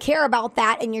actually care about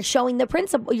that, and you're showing the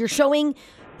principle. You're showing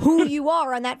who you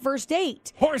are on that first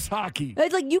date. Horse hockey.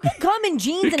 It's like you could come in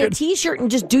jeans and a t-shirt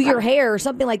and just do your hair or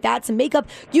something like that, some makeup.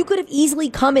 You could have easily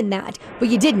come in that, but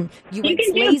you didn't. You went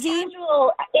can lazy. do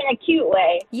casual in a cute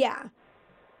way. Yeah.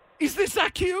 Is this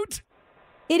not cute?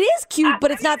 It is cute, but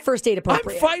it's not first date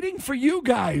appropriate. I'm fighting for you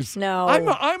guys. No. I'm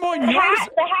on your side.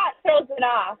 The hat throws it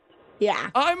off. Yeah.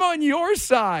 I'm on your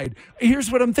side. Here's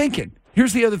what I'm thinking.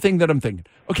 Here's the other thing that I'm thinking.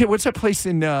 Okay, what's that place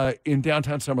in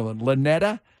downtown Summerlin?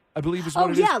 Lynetta, I believe is what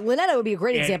it is. Oh, yeah. Lynetta would be a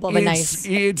great example of a nice.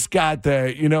 It's got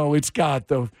the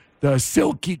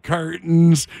silky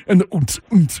curtains and the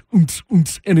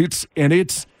and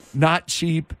it's not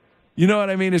cheap. You know what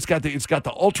I mean? It's got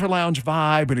the ultra lounge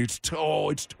vibe, and it's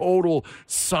total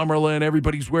Summerlin.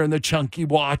 Everybody's wearing the chunky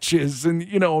watches and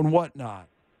and whatnot.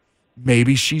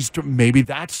 Maybe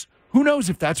that's, who knows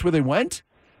if that's where they went,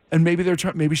 and maybe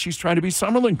she's trying to be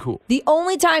Summerlin cool. The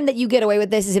only time that you get away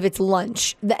with this is if it's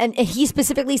lunch, and he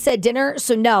specifically said dinner.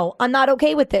 So no, I'm not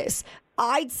okay with this.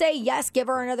 I'd say yes, give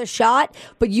her another shot,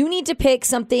 but you need to pick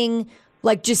something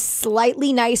like just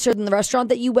slightly nicer than the restaurant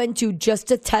that you went to, just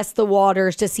to test the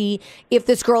waters to see if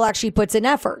this girl actually puts in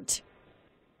effort.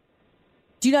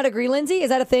 Do you not agree, Lindsay? Is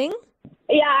that a thing?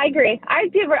 Yeah, I agree. I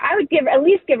would at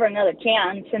least give her another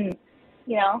chance, and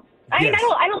I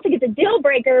don't think it's a deal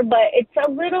breaker, but it's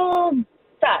a little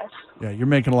sus. Yeah, you're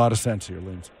making a lot of sense here,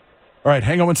 Lindsay. All right,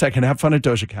 hang on one second. Have fun at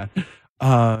Doja Cat.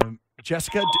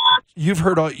 Jessica, you've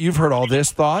heard all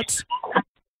this. Thoughts?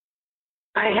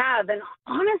 I have, and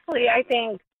honestly, I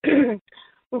think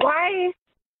why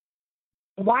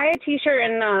a t-shirt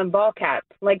and a ball cap?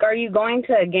 Like, are you going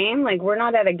to a game? Like, we're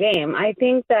not at a game. I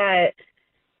think that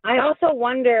I also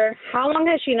wonder, how long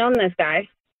has she known this guy?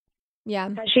 Yeah.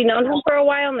 Has she known him for a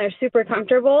while and they're super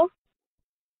comfortable?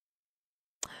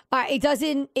 It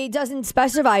doesn't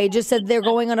specify. It just said they're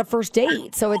going on a first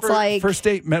date. So it's like first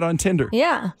date, met on Tinder.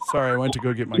 Yeah. Sorry, I went to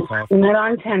go get my coffee. Met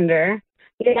on Tinder.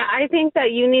 Yeah, I think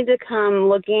that you need to come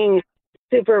looking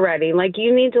super ready. Like,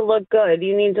 you need to look good.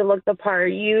 You need to look the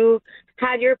part. You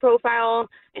had your profile,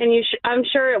 and I'm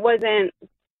sure it wasn't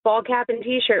ball cap and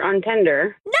T-shirt on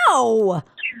Tinder. No.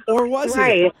 Or was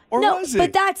right. it? Or no, was it?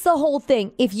 But that's the whole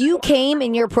thing. If you came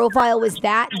and your profile was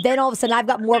that, then all of a sudden I've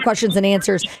got more questions than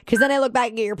answers. Because then I look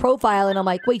back at your profile and I'm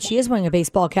like, wait, she is wearing a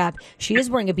baseball cap. She is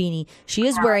wearing a beanie. She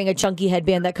is wearing a chunky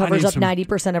headband that covers up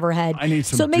 90% of her head. I need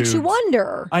some So it makes you dudes.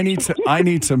 wonder. I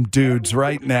need some dudes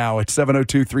right now at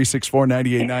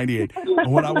 702-364-9898.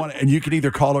 And what I want, and you can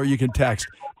either call or you can text.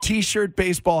 T-shirt,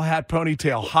 baseball hat,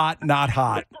 ponytail, hot, not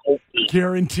hot.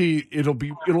 guarantee it'll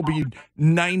be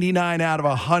 99 out of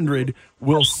 100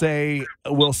 will say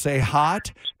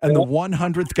hot, and the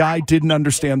 100th guy didn't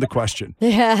understand the question.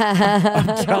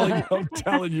 I'm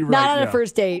telling you right now. Not on a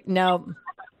first date, no.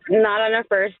 Not on a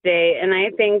first date. And I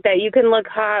think that you can look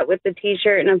hot with a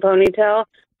T-shirt and a ponytail,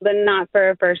 but not for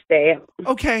a first date.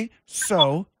 Okay,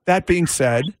 so that being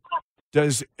said,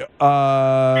 did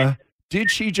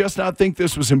she just not think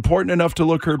this was important enough to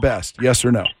look her best? Yes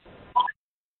or no?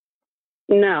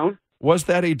 No. Was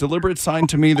that a deliberate sign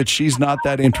to me that she's not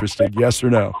that interested? Yes or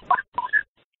no?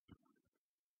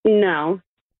 No.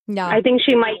 No. I think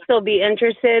she might still be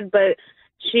interested, but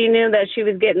she knew that she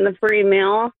was getting the free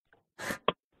meal.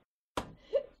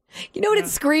 You know what it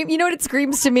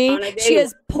screams to me? She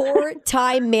has poor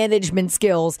time management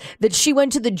skills. That she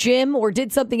went to the gym or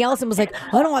did something else and was like,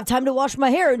 I don't have time to wash my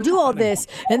hair and do all this.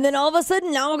 And then all of a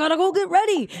sudden, now I gotta go get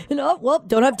ready. And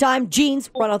don't have time. Jeans,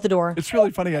 run out the door. It's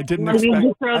really funny. I didn't Maybe expect.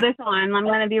 just throw this on. I'm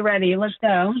gonna be ready. Let's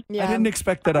go. Yeah. I didn't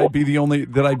expect that I'd be the only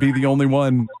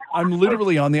one. I'm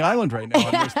literally on the island right now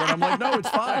on this, but I'm like, no, it's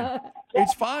fine.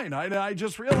 It's fine. I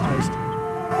just realized.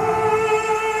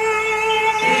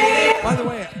 By the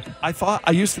way,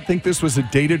 I used to think this was a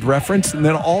dated reference, and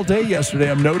then all day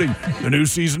yesterday I'm noting the new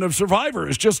season of Survivor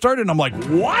has just started, and I'm like,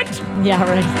 what? Yeah,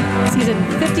 right. Season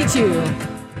 52.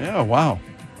 Yeah, wow.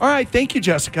 All right, thank you,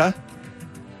 Jessica.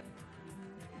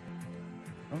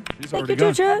 Oh, she's already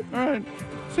gone. Chet. All right.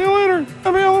 See you later.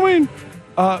 Happy Halloween.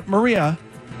 Maria,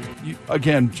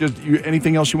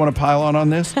 anything else you want to pile on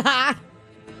this?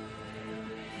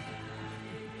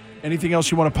 Anything else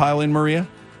you want to pile in, Maria?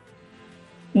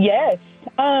 Yes.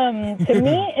 To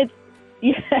me,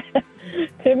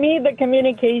 to me, the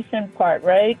communication part,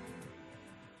 right?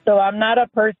 So I'm not a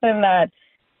person that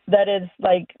is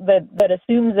like that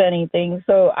assumes anything.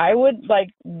 So I would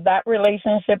that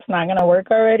relationship's not going to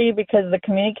work already because the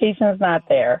communication's not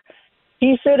there.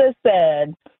 He should have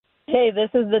said, "Hey,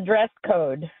 this is the dress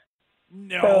code."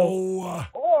 No. So,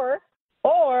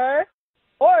 or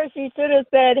she should have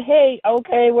said, "Hey,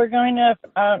 okay, we're going to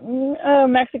a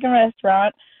Mexican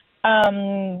restaurant.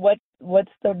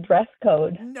 What's the dress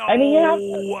code?" No. I mean,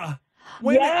 you have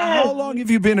Wait, how long have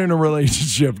you been in a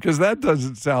relationship? Because that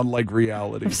doesn't sound like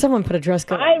reality. If someone put a dress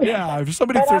code. If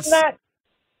somebody but says.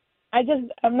 I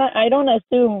don't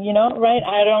assume, right?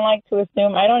 I don't like to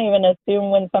assume. I don't even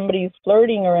assume when somebody's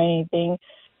flirting or anything.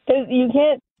 Because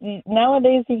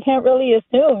nowadays you can't really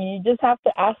assume. You just have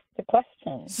to ask the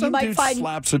question. Some dude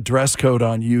slaps a dress code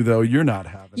on you, though. You're not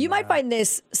having You might find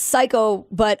this psycho,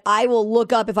 but I will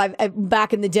look up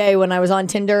back in the day when I was on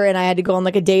Tinder and I had to go on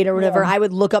like a date or whatever, I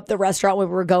would look up the restaurant where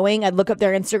we were going. I'd look up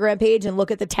their Instagram page and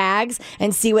look at the tags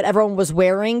and see what everyone was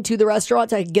wearing to the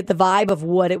restaurant so I could get the vibe of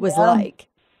what it was like.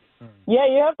 Yeah,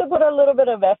 you have to put a little bit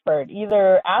of effort.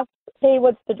 Either ask, hey,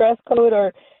 what's the dress code?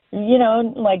 Or,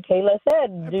 like Kayla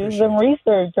said, do some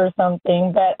research or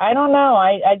something. But I don't know.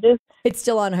 I just... It's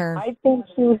still on her. I think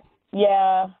she...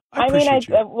 Yeah. I think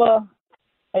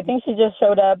she just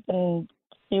showed up and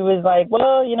she was like,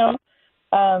 well,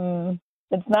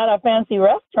 it's not a fancy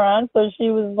restaurant. So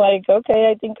she was like,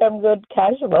 okay, I think I'm good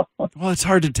casual. Well, it's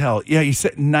hard to tell. Yeah, you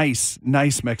said nice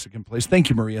Mexican place. Thank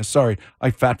you, Maria. Sorry,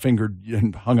 I fat-fingered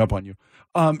and hung up on you.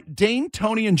 Dane,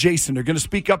 Tony, and Jason are going to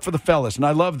speak up for the fellas, and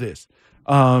I love this.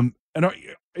 Adrian,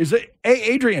 is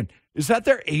that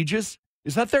their ages?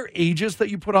 Is that their ages that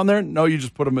you put on there? No, you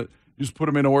just put them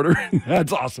in order.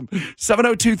 That's awesome.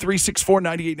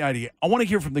 702-364-9898. I want to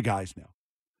hear from the guys now.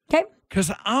 Okay.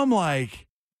 Because I'm like,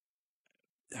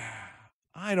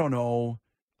 I don't know.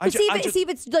 See if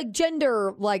it's like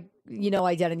gender,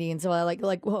 identity, and so I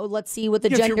well, let's see what the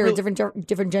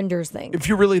different genders think. If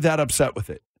you're really that upset with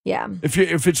it, yeah.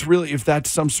 If that's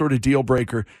some sort of deal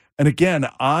breaker, and again,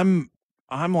 I'm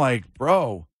like,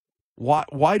 bro,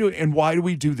 why do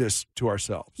we do this to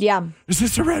ourselves? Yeah. Is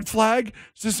this a red flag?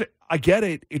 I get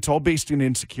it. It's all based in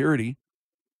insecurity.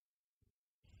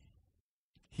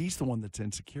 He's the one that's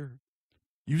insecure.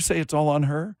 You say it's all on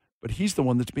her. But he's the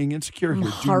one that's being insecure here.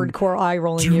 Hardcore eye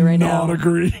rolling you right now. Do not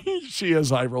agree. She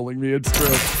is eye rolling me. It's true.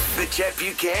 The Chet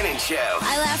Buchanan Show.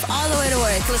 I laugh all the way to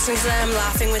work, listening to them,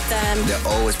 laughing with them. They're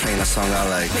always playing a song I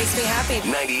like. Makes me happy.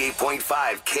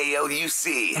 98.5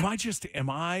 KLUC. Am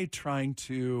I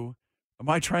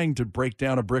trying to break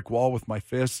down a brick wall with my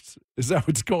fists? Is that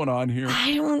what's going on here?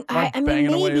 I mean,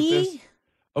 banging away at maybe. this?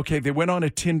 Okay, they went on a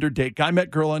Tinder date. Guy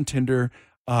met girl on Tinder.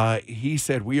 He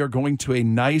said, we are going to a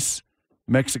nice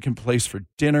Mexican place for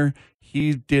dinner.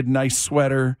 He did nice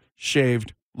sweater,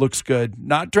 shaved, looks good.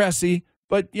 Not dressy,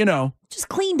 but just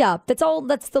cleaned up. That's all.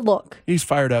 That's the look. He's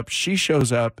fired up. She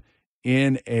shows up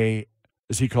in a,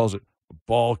 as he calls it, a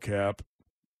ball cap.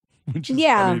 Which is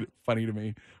funny to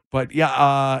me. But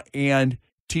yeah, and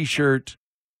t-shirt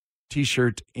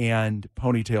and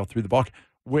ponytail through the ball,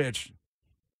 which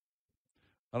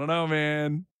I don't know,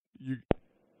 man.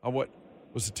 What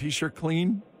was the t-shirt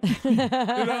clean?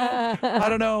 I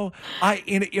don't know.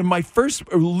 In my first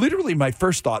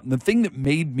thought, and the thing that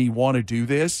made me want to do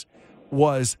this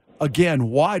was, again,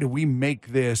 why are we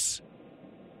making this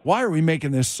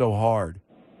so hard?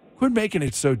 Quit making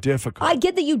it so difficult. I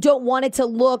get that you don't want it to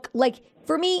look like,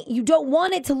 for me, you don't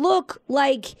want it to look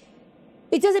like,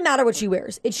 it doesn't matter what she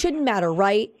wears. It shouldn't matter,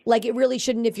 right? Like, it really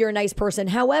shouldn't if you're a nice person.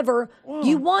 However,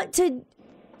 you want to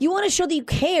show that you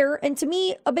care. And to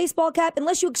me, a baseball cap,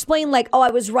 unless you explain like, oh, I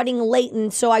was running late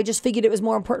and so I just figured it was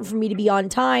more important for me to be on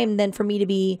time than for me to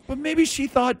be. But maybe she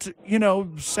thought,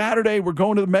 Saturday we're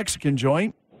going to the Mexican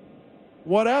joint.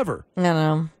 Whatever. I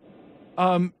don't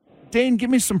know. Dane, give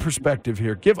me some perspective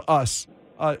here. Give us,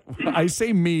 I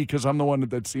say me because I'm the one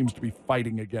that seems to be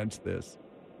fighting against this.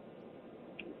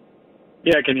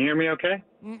 Yeah, can you hear me okay?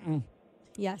 Mm-mm.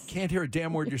 Yes. Can't hear a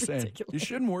damn word you're saying. You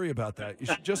shouldn't worry about that. You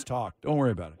should just talk. Don't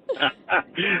worry about it.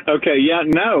 Okay, yeah,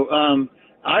 no.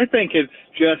 I think it's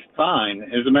just fine.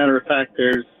 As a matter of fact,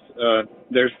 there's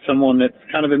someone that's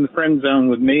kind of in the friend zone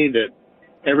with me that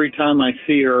every time I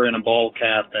see her in a ball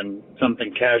cap and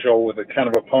something casual with a kind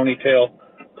of a ponytail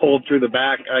pulled through the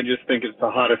back, I just think it's the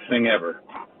hottest thing ever.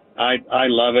 I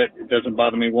love it. It doesn't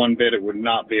bother me one bit. It would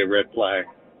not be a red flag.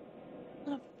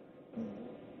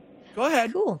 Go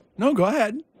ahead. Cool. No, go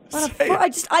ahead.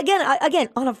 Again,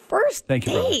 on a first Thank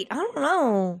you, date, I don't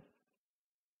know.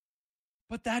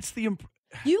 But that's the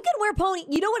you can wear pony.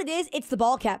 You know what it is? It's the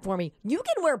ball cap for me. You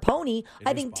can wear pony.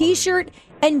 I think t-shirt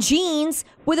and jeans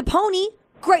with a pony,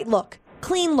 great look.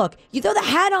 Clean look. You throw the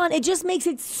hat on, it just makes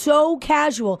it so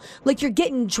casual. Like you're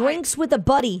getting drinks with a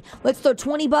buddy. Let's throw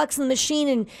 $20 in the machine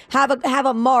and have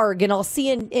a marg, and I'll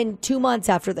see you in 2 months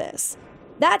after this.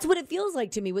 That's what it feels like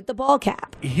to me with the ball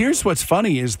cap. Here's what's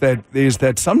funny is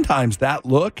that sometimes that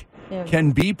look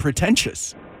can be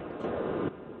pretentious.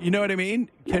 You know what I mean?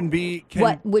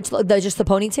 Which look? Just the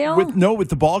ponytail? With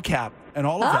the ball cap and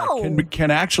all of that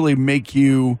can actually make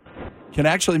you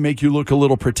look a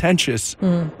little pretentious,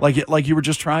 like you were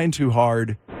just trying too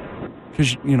hard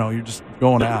because you're just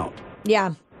going out.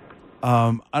 Yeah.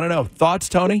 I don't know. Thoughts,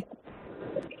 Tony?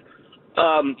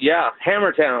 Yeah,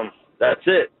 Hammertown. That's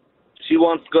it. She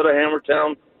wants to go to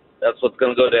Hammertown. That's what's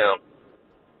going to go down.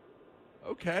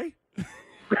 Okay.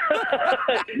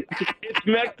 It's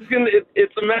Mexican.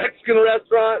 It's a Mexican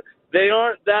restaurant. They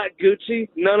aren't that Gucci.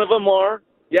 None of them are.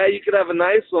 Yeah, you could have a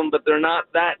nice one, but they're not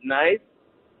that nice.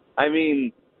 I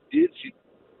mean,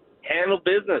 handle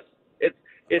business.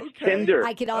 It's Tinder.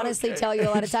 I can honestly tell you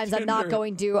a lot of times I'm not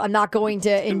going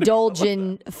to indulge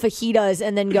in fajitas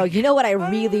and then go, you know what I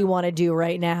really want to do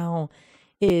right now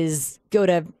is go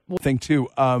to thing too.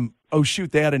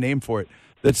 They had a name for it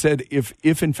that said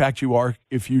if in fact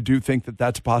if you do think that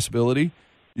that's a possibility,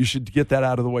 you should get that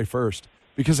out of the way first.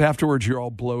 Because afterwards, you're all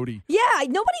bloaty. Yeah,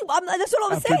 that's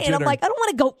what I was saying. Dinner. I'm like, I don't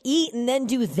want to go eat and then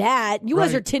do that. You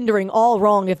guys are Tindering all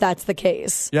wrong if that's the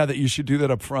case. Yeah, that you should do that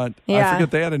up front. Yeah. I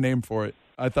forget they had a name for it.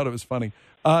 I thought it was funny.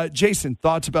 Jason,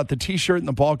 thoughts about the T-shirt and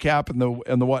the ball cap and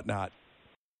the whatnot?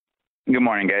 Good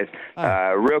morning, guys.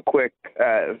 Real quick,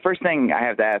 first thing I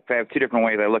have to ask, I have two different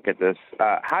ways I look at this.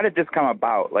 How did this come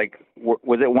about? Like,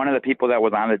 was it one of the people that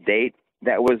was on the date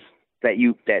that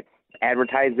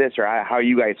advertised this, or how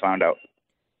you guys found out?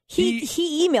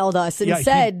 He emailed us and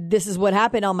said, this is what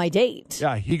happened on my date.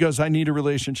 Yeah, he goes, I need a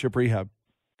relationship rehab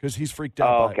because he's freaked out.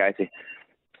 Oh, okay, I see.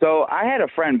 So I had a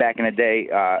friend back in the day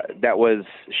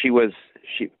she was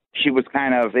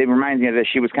kind of, it reminds me of that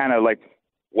she was kind of like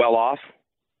well off,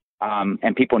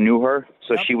 and people knew her.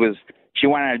 So she went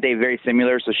on a date very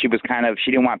similar. So she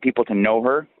didn't want people to know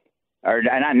her, or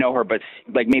not know her, but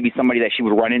like maybe somebody that she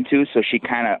would run into. So she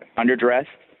kind of underdressed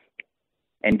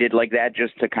and did like that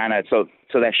just to kind of so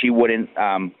that she wouldn't,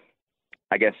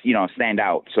 I guess, stand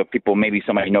out. So people, maybe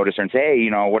somebody noticed her and say, hey,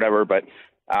 whatever. But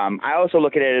I also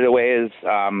look at it in a way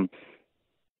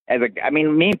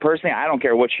me personally, I don't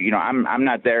care what I'm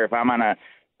not there if I'm on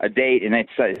a date and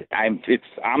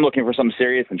I'm looking for something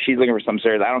serious and she's looking for something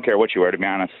serious. I don't care what you wear, to be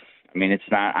honest. I mean, it's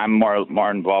not. I'm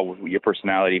more involved with your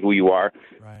personality, who you are.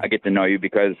 Right. I get to know you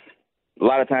because a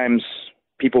lot of times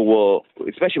people will,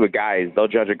 especially with guys, they'll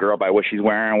judge a girl by what she's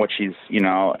wearing, what she's,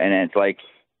 and it's like,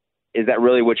 is that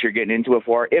really what you're getting into it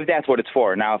for? If that's what it's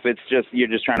for. Now, if it's just, you're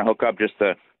just trying to hook up just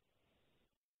to,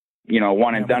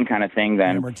 one and done kind of thing,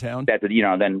 then that's, it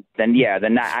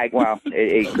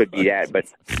could be that. But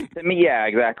to me, yeah,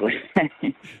 exactly.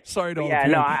 Sorry to all I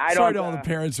don't. Sorry to all the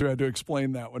parents who had to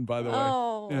explain that one, by the way.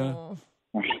 Oh. Yeah.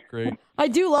 Great. I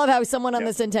do love how someone on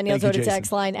the Centennial Thank you, Soda Jason.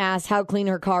 text line asked how clean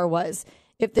her car was.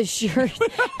 If the shirt,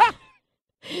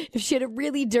 if she had a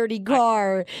really dirty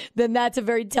car, then that's a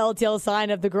very telltale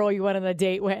sign of the girl you went on a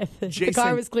date with. If the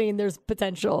car was clean, there's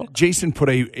potential. Jason put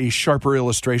a sharper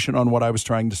illustration on what I was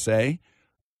trying to say.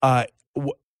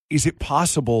 Is it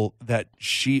possible that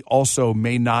she also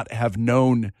may not have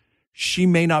known, she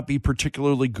may not be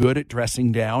particularly good at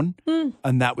dressing down,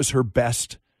 and that was her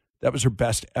best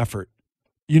effort?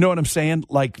 You know what I'm saying?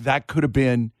 Like that could have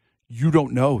been, you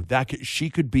don't know, she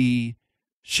could be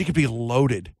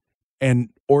loaded and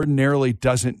ordinarily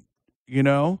doesn't, you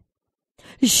know?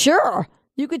 Sure.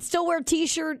 You could still wear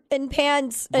T-shirt and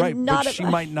pants and right, not. But she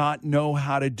might not know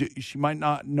how to do. She might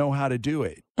not know how to do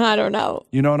it. I don't know.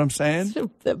 You know what I'm saying?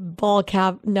 The ball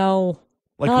cap. No.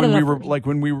 Like not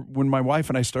when my wife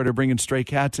and I started bringing stray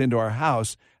cats into our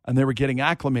house and they were getting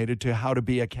acclimated to how to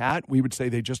be a cat, we would say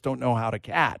they just don't know how to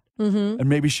cat. Mm-hmm. And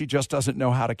maybe she just doesn't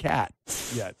know how to cat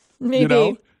yet. Maybe. You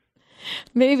know?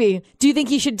 Maybe. Do you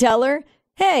think you should tell her,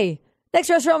 hey, next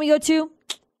restaurant we go to,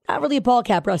 not really a ball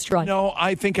cap restaurant? No,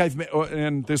 I think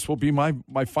and this will be my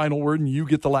final word, and you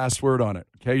get the last word on it.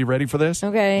 Okay, you ready for this?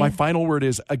 Okay. My final word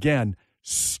is, again,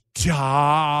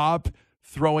 stop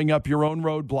throwing up your own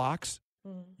roadblocks.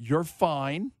 You're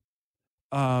fine.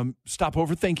 Stop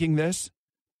overthinking this.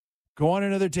 Go on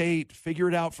another date. Figure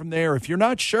it out from there. If you're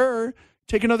not sure,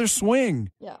 take another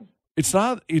swing. Yeah. It's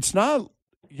not,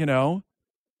 you know,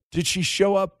 did she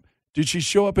show up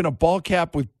in a ball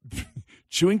cap with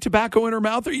chewing tobacco in her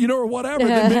mouth or whatever?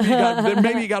 Then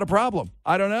maybe you got a problem.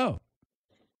 I don't know.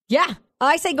 Yeah.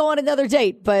 I say go on another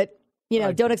date, but,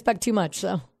 don't expect too much,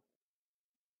 so.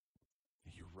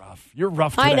 You're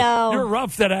rough today. I know. You're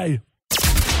rough today.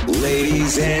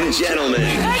 Ladies and gentlemen.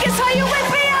 Vegas, are you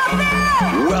with me out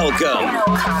there?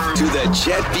 Welcome to the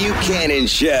Chet Buchanan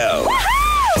Show.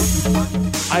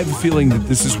 I have a feeling that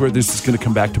this is where this is going to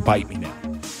come back to bite me now.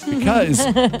 Because,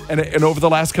 and over the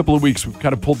last couple of weeks, we've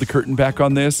kind of pulled the curtain back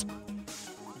on this.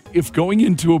 If going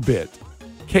into a bit,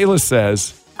 Kayla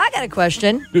says, I got a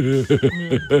question.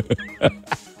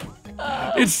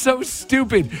 It's so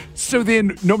stupid. So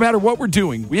then, no matter what we're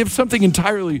doing, we have something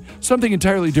entirely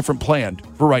different planned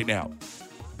for right now.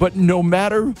 But no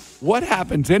matter what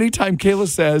happens, anytime Kayla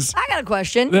says, I got a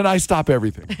question, then I stop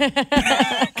everything.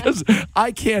 Because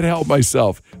I can't help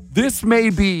myself. This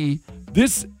may be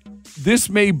the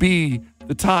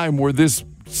time where this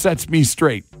sets me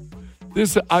straight.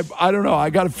 I don't know. I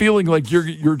got a feeling like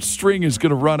your string is going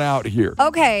to run out here.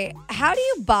 Okay, how do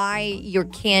you buy your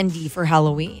candy for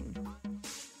Halloween?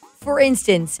 For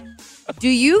instance, do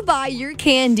you buy your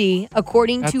candy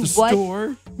according to what?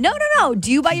 Store? No.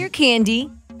 Do you buy your candy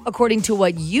according to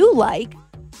what you like,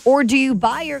 or do you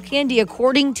buy your candy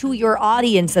according to your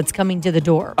audience that's coming to the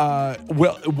door?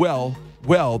 Well,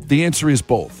 the answer is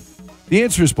both.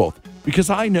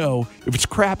 Because I know if it's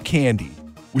crap candy,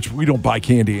 which we don't buy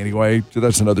candy anyway, so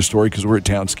that's another story because we're at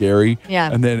Town Scary.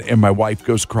 Yeah. And my wife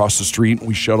goes across the street and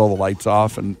we shut all the lights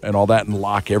off and all that and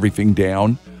lock everything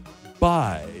down.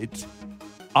 But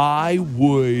I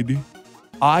would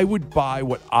buy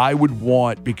what I would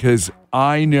want because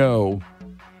I know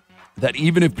that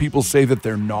even if people say that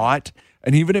they're not,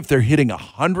 and even if they're hitting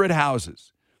 100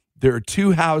 houses, there are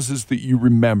two houses that you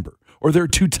remember, or there are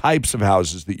two types of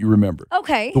houses that you remember.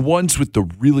 Okay. The ones with the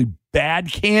really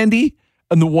bad candy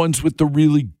and the ones with the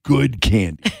really good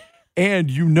candy.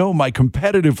 And my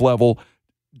competitive level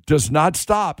does not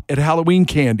stop at Halloween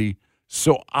candy.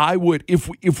 So I would, if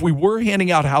we were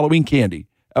handing out Halloween candy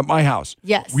at my house,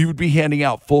 yes, we would be handing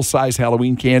out full-size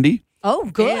Halloween candy. Oh,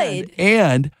 good.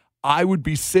 And I would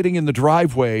be sitting in the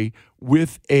driveway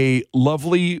with a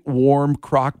lovely, warm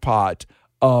crock pot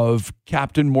of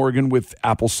Captain Morgan with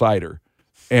apple cider.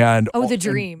 And the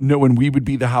dream. And we would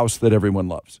be the house that everyone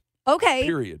loves. Okay.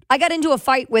 Period. I got into a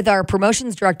fight with our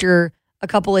promotions director a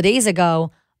couple of days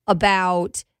ago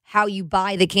about how you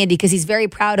buy the candy because he's very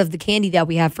proud of the candy that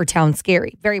we have for Town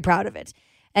Scary. Very proud of it.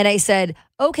 And I said,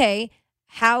 okay,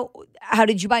 how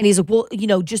did you buy it? And he's like, well,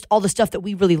 just all the stuff that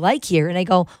we really like here. And I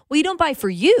go, well, you don't buy for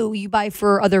you buy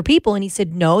for other people. And he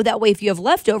said, no, that way if you have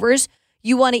leftovers,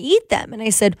 you want to eat them. And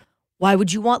I said, why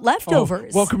would you want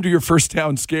leftovers? Welcome to your first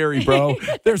Town Scary, bro.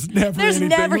 There's never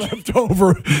anything left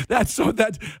over.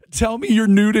 Tell me you're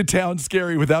new to Town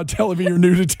Scary without telling me you're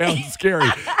new to Town Scary.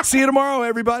 See you tomorrow,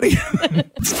 everybody.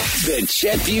 The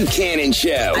Chet Buchanan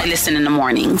Show. I listen in the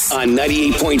mornings. On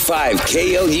 98.5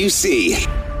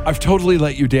 KLUC. I've totally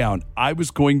let you down. I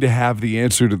was going to have the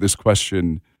answer to this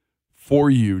question for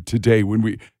you today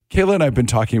Kayla and I have been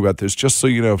talking about this, just so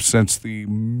you know, since the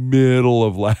middle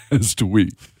of last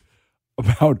week.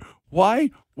 About why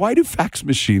Why do fax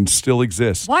machines still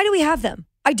exist? Why do we have them?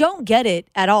 I don't get it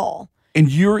at all.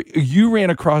 And you ran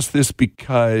across this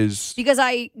because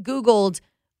I Googled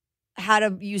how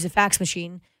to use a fax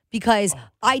machine because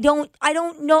I don't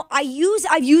know.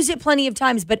 I've used it plenty of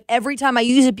times, but every time I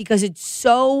use it because it's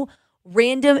so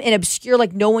random and obscure,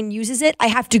 like no one uses it, I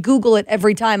have to Google it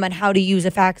every time on how to use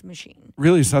a fax machine.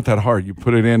 Really, it's not that hard. You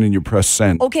put it in and you press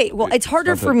send. Okay, well, it's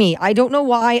harder for me. I don't know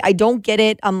why. I don't get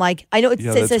it. I'm like, I know it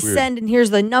says send and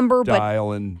here's the number, Dial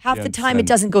but and half the time send. it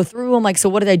doesn't go through. I'm like, so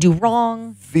what did I do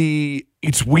wrong?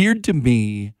 It's weird to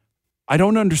me. I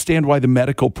don't understand why the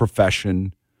medical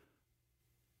profession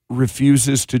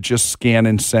refuses to just scan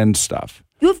and send stuff.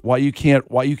 Why you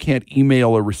can't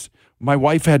email a receipt. My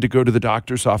wife had to go to the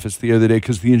doctor's office the other day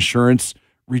because the insurance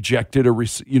rejected a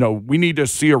receipt. We need to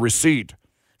see a receipt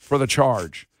for the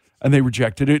charge. And they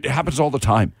rejected it. It happens all the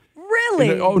time.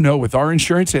 Really? Oh, no. With our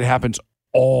insurance, it happens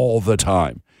all the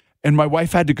time. And my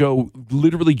wife had to go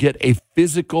literally get a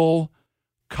physical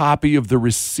copy of the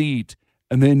receipt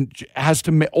and then has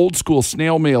to old school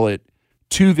snail mail it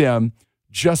to them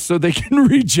just so they can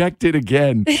reject it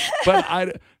again. But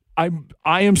I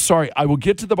am sorry. I will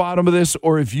get to the bottom of this,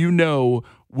 or if you know,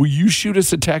 will you shoot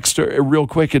us a text real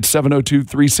quick at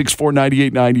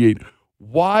 702-364-9898?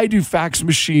 Why do fax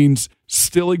machines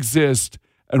still exist,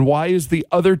 and why is the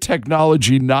other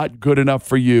technology not good enough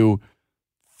for you?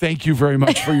 Thank you very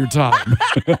much for your time.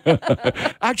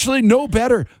 Actually, no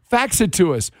better. Fax it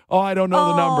to us. Oh, I don't know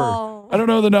the number. I don't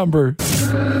know the number.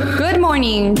 Good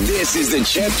morning. This is the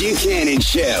Chet Buchanan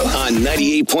Show on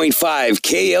 98.5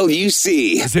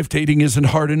 KLUC. As if dating isn't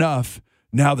hard enough,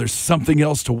 now there's something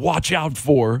else to watch out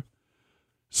for.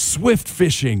 Swift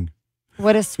fishing.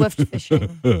 What is swift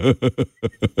fishing?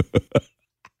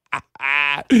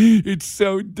 It's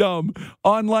so dumb.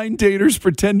 Online daters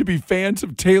pretend to be fans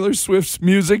of Taylor Swift's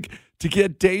music to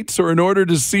get dates or in order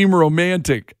to seem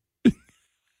romantic.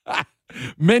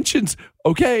 Mentions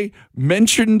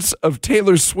of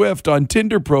Taylor Swift on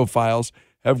Tinder profiles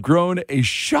have grown a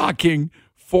shocking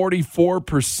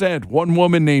 44%. One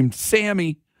woman named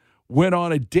Sammy went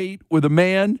on a date with a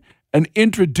man and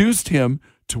introduced him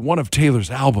to one of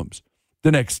Taylor's albums.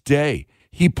 The next day,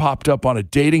 he popped up on a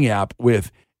dating app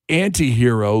with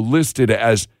Antihero listed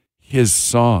as his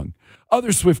song. Other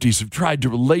Swifties have tried to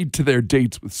relate to their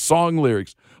dates with song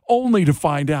lyrics, only to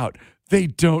find out they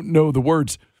don't know the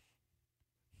words.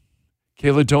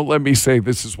 Kayla, don't let me say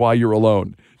this is why you're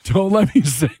alone. Don't let me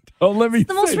say It's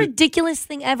the most ridiculous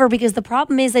thing ever, because the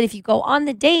problem is that if you go on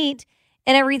the date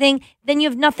and everything, then you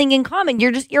have nothing in common.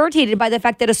 You're just irritated by the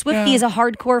fact that a Swiftie is a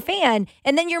hardcore fan,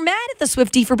 and then you're mad at the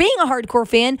Swiftie for being a hardcore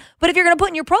fan. But if you're going to put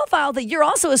in your profile that you're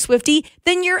also a Swiftie,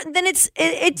 then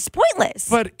it's pointless.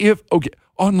 But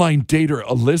online dater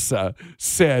Alyssa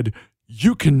said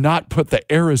you cannot put the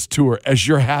Eras Tour as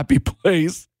your happy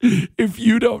place if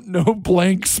you don't know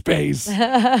blank space. I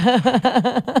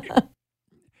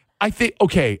think,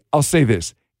 I'll say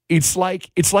this. It's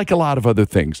like a lot of other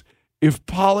things. If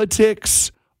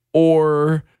politics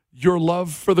or your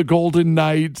love for the Golden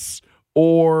Knights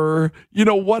or,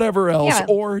 whatever else,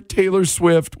 or Taylor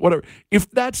Swift, whatever, if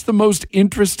that's the most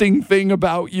interesting thing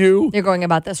about you, you're going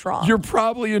about this wrong. You're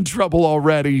probably in trouble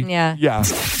already. Yeah.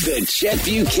 The Chet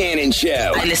Buchanan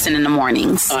Show. I listen in the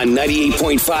mornings. On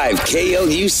 98.5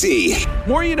 KLUC.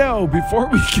 More you know, before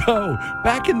we go,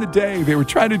 back in the day, they were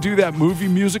trying to do that movie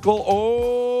musical,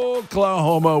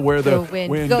 Oklahoma, where the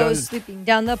wind goes sweeping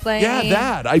down the plain. Yeah,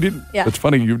 that. I didn't. Yeah. That's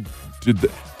funny you did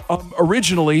that.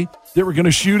 Originally, they were going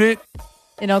to shoot it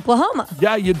in Oklahoma.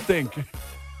 Yeah, you'd think.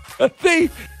 They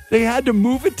had to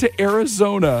move it to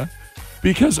Arizona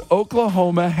because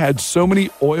Oklahoma had so many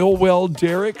oil well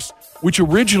derricks, which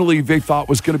originally they thought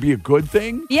was going to be a good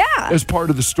thing. Yeah. As part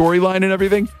of the storyline and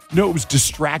everything. No, it was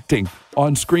distracting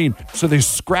on screen. So they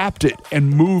scrapped it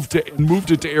and moved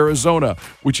it to Arizona,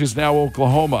 which is now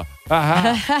Oklahoma.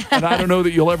 And I don't know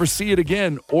that you'll ever see it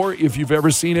again, or if you've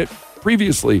ever seen it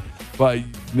previously, but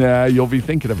you'll be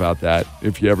thinking about that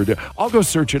if you ever do. I'll go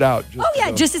search it out.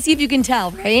 Just to see if you can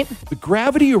tell, right? The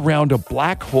gravity around a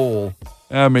black hole,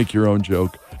 make your own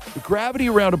joke. The gravity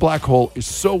around a black hole is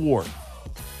so warm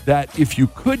that if you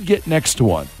could get next to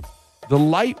one, the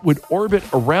light would orbit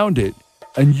around it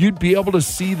and you'd be able to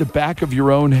see the back of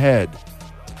your own head.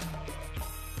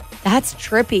 That's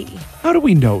trippy. How do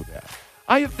we know that?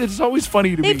 It's always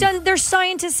funny to me. There's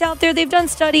scientists out there. They've done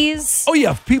studies. Oh,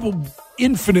 yeah. People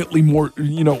infinitely more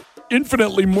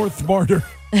smarter.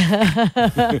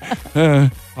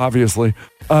 obviously.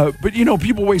 But,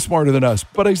 people way smarter than us.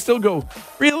 But I still go,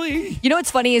 really? You know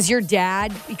what's funny is your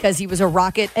dad, because he was a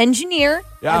rocket engineer.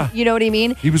 Yeah. You know what I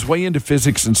mean? He was way into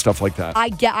physics and stuff like that.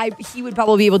 He would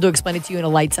probably be able to explain it to you in a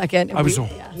light second. I was a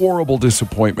horrible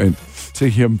disappointment to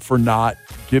him for not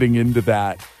getting into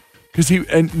that. Because he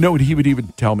would even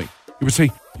tell me. He would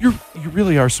say, you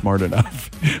really are smart enough.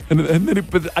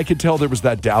 But I could tell there was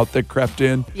that doubt that crept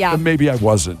in. Yeah. And maybe I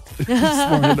wasn't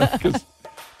smart enough. Because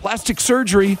plastic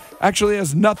surgery actually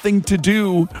has nothing to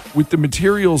do with the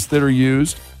materials that are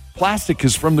used. Plastic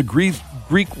is from the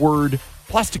Greek word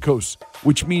plastikos,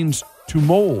 which means to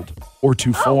mold or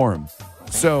to form.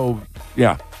 So,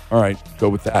 yeah. All right. Go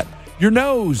with that. Your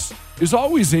nose is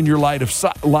always in your line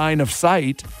of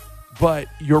sight, but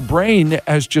your brain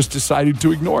has just decided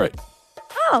to ignore it.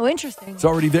 Oh, interesting. It's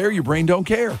already there. Your brain don't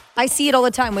care. I see it all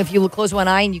the time. If you close one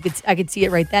eye, and I could see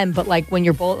it right then. But like when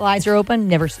your both eyes are open,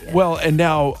 never see it. Well, and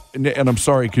now, and I'm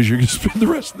sorry because you're going to spend the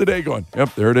rest of the day going,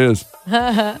 yep, there it is.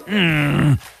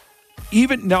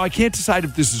 Even now, I can't decide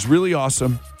if this is really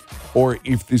awesome or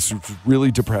if this is really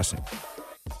depressing.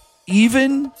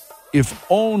 Even if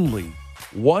only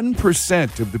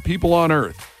 1% of the people on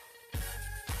Earth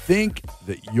think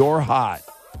that you're hot,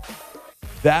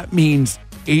 that means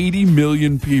 80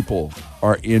 million people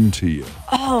are into you.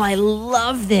 Oh, I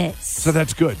love this. So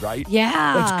that's good, right? Yeah.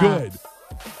 That's good.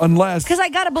 Unless... Because I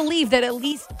got to believe that at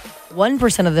least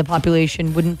 1% of the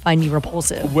population wouldn't find me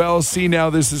repulsive. Well, see, now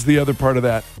this is the other part of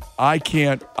that. I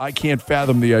can't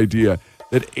fathom the idea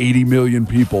that 80 million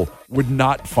people would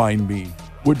not find me,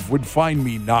 would find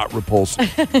me not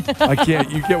repulsive. I can't.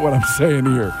 You get what I'm saying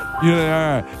here.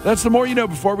 That's the more you know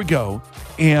before we go.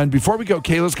 And before we go,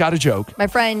 Kayla's got a joke. My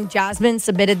friend Jasmine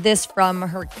submitted this from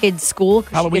her kid's school.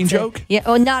 Halloween joke? Yeah.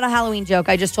 Oh, not a Halloween joke.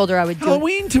 I just told her I would do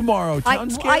Halloween tomorrow.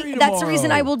 Sounds scary tomorrow. That's the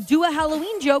reason I will do a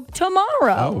Halloween joke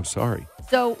tomorrow. Oh, sorry.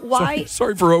 So why?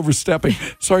 Sorry for overstepping.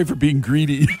 Sorry for being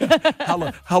greedy.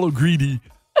 Hello, greedy.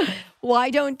 Why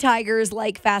don't tigers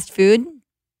like fast food?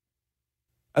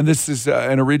 And this is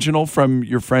an original from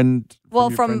your friend.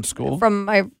 From friend's school. From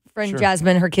my friend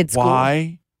Jasmine, her kid's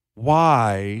school.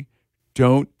 Why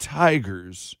don't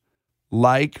tigers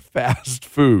like fast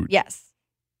food? Yes.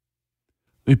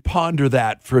 Let me ponder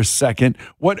that for a second.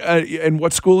 What and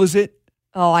what school is it?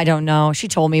 Oh, I don't know. She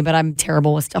told me, but I'm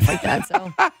terrible with stuff like that.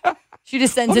 So she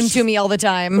just sends them to me all the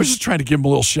time. I was just trying to give him a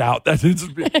little shout.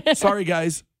 Sorry,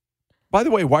 guys. By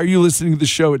the way, why are you listening to the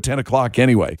show at 10 o'clock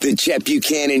anyway? The Chet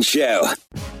Buchanan Show.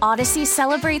 Odyssey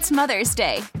celebrates Mother's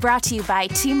Day, brought to you by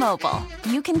T-Mobile.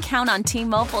 You can count on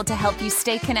T-Mobile to help you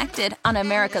stay connected on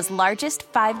America's largest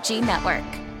 5G network.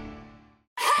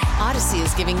 Odyssey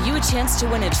is giving you a chance to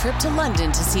win a trip to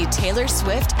London to see Taylor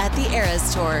Swift at the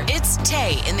Eras Tour. It's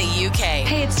Tay in the UK.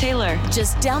 Hey, it's Taylor.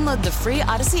 Just download the free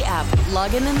Odyssey app,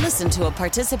 log in and listen to a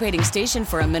participating station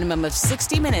for a minimum of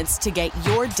 60 minutes to get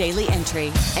your daily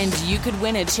entry. And you could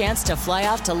win a chance to fly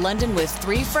off to London with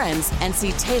 3 friends and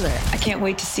see Taylor. I can't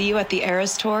wait to see you at the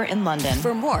Eras Tour in London.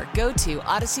 For more, go to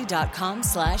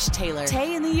odyssey.com/Taylor.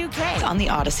 Tay in the UK. It's on the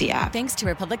Odyssey app. Thanks to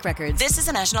Republic Records. This is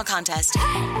a national contest.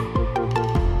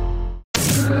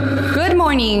 Good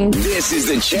morning. This is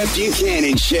the Chet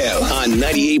Buchanan Show on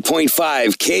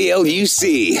 98.5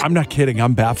 KLUC. I'm not kidding.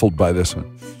 I'm baffled by this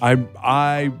one. I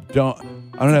don't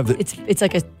have the... It's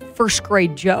like a first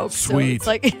grade joke. Sweet.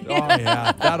 So it's like... Oh,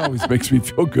 yeah. That always makes me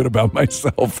feel good about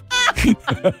myself. All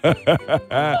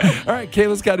right,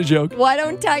 Kayla's got a joke. Why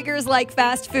don't tigers like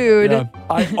fast food? Yeah,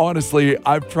 I'm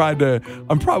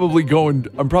probably going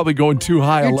too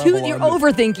high a level. You're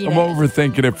overthinking it. I'm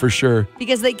overthinking it for sure.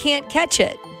 Because they can't catch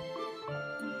it.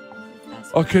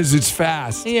 Oh, because it's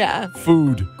fast. Yeah.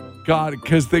 Food. God,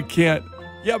 because they can't.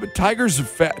 Yeah, but tigers are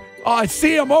fast. Oh, I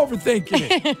see. I'm overthinking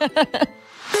it.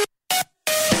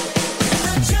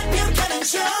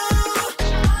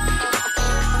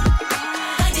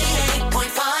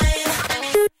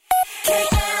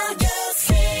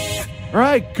 All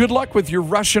right, good luck with your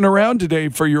rushing around today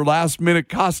for your last-minute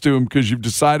costume because you've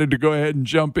decided to go ahead and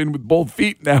jump in with both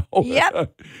feet now.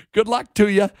 Yep. Good luck to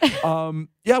you.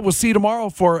 We'll see you tomorrow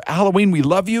for Halloween. We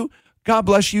love you. God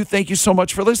bless you. Thank you so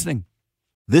much for listening.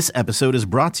 This episode is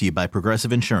brought to you by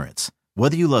Progressive Insurance.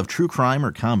 Whether you love true crime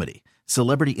or comedy,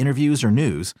 celebrity interviews or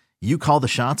news, you call the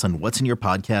shots on what's in your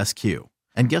podcast queue.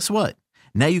 And guess what?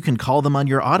 Now you can call them on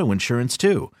your auto insurance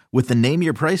too with the Name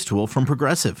Your Price tool from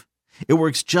Progressive. It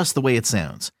works just the way it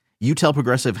sounds. You tell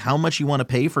Progressive how much you want to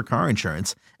pay for car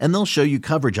insurance, and they'll show you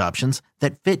coverage options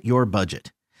that fit your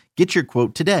budget. Get your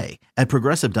quote today at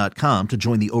Progressive.com to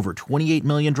join the over 28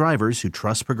 million drivers who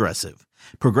trust Progressive.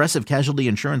 Progressive Casualty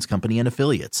Insurance Company and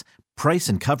Affiliates. Price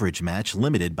and coverage match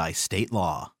limited by state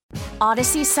law.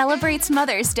 Odyssey celebrates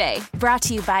Mother's Day, brought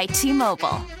to you by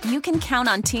T-Mobile. You can count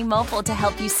on T-Mobile to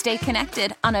help you stay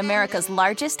connected on America's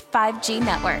largest 5G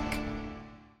network.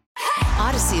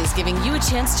 Odyssey is giving you a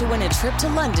chance to win a trip to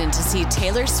London to see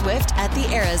Taylor Swift at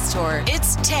the Eras Tour.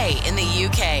 It's Tay in the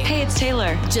UK. Hey, it's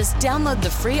Taylor. Just download the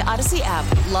free Odyssey app,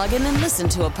 log in and listen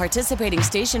to a participating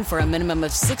station for a minimum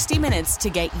of 60 minutes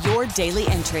to get your daily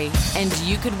entry. And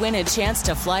you could win a chance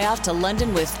to fly off to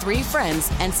London with 3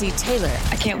 friends and see Taylor.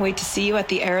 I can't wait to see you at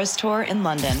the Eras Tour in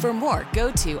London. For more, go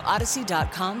to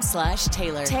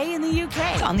odyssey.com/Taylor. Tay in the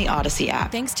UK. On the Odyssey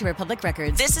app. Thanks to Republic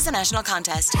Records. This is a national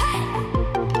contest.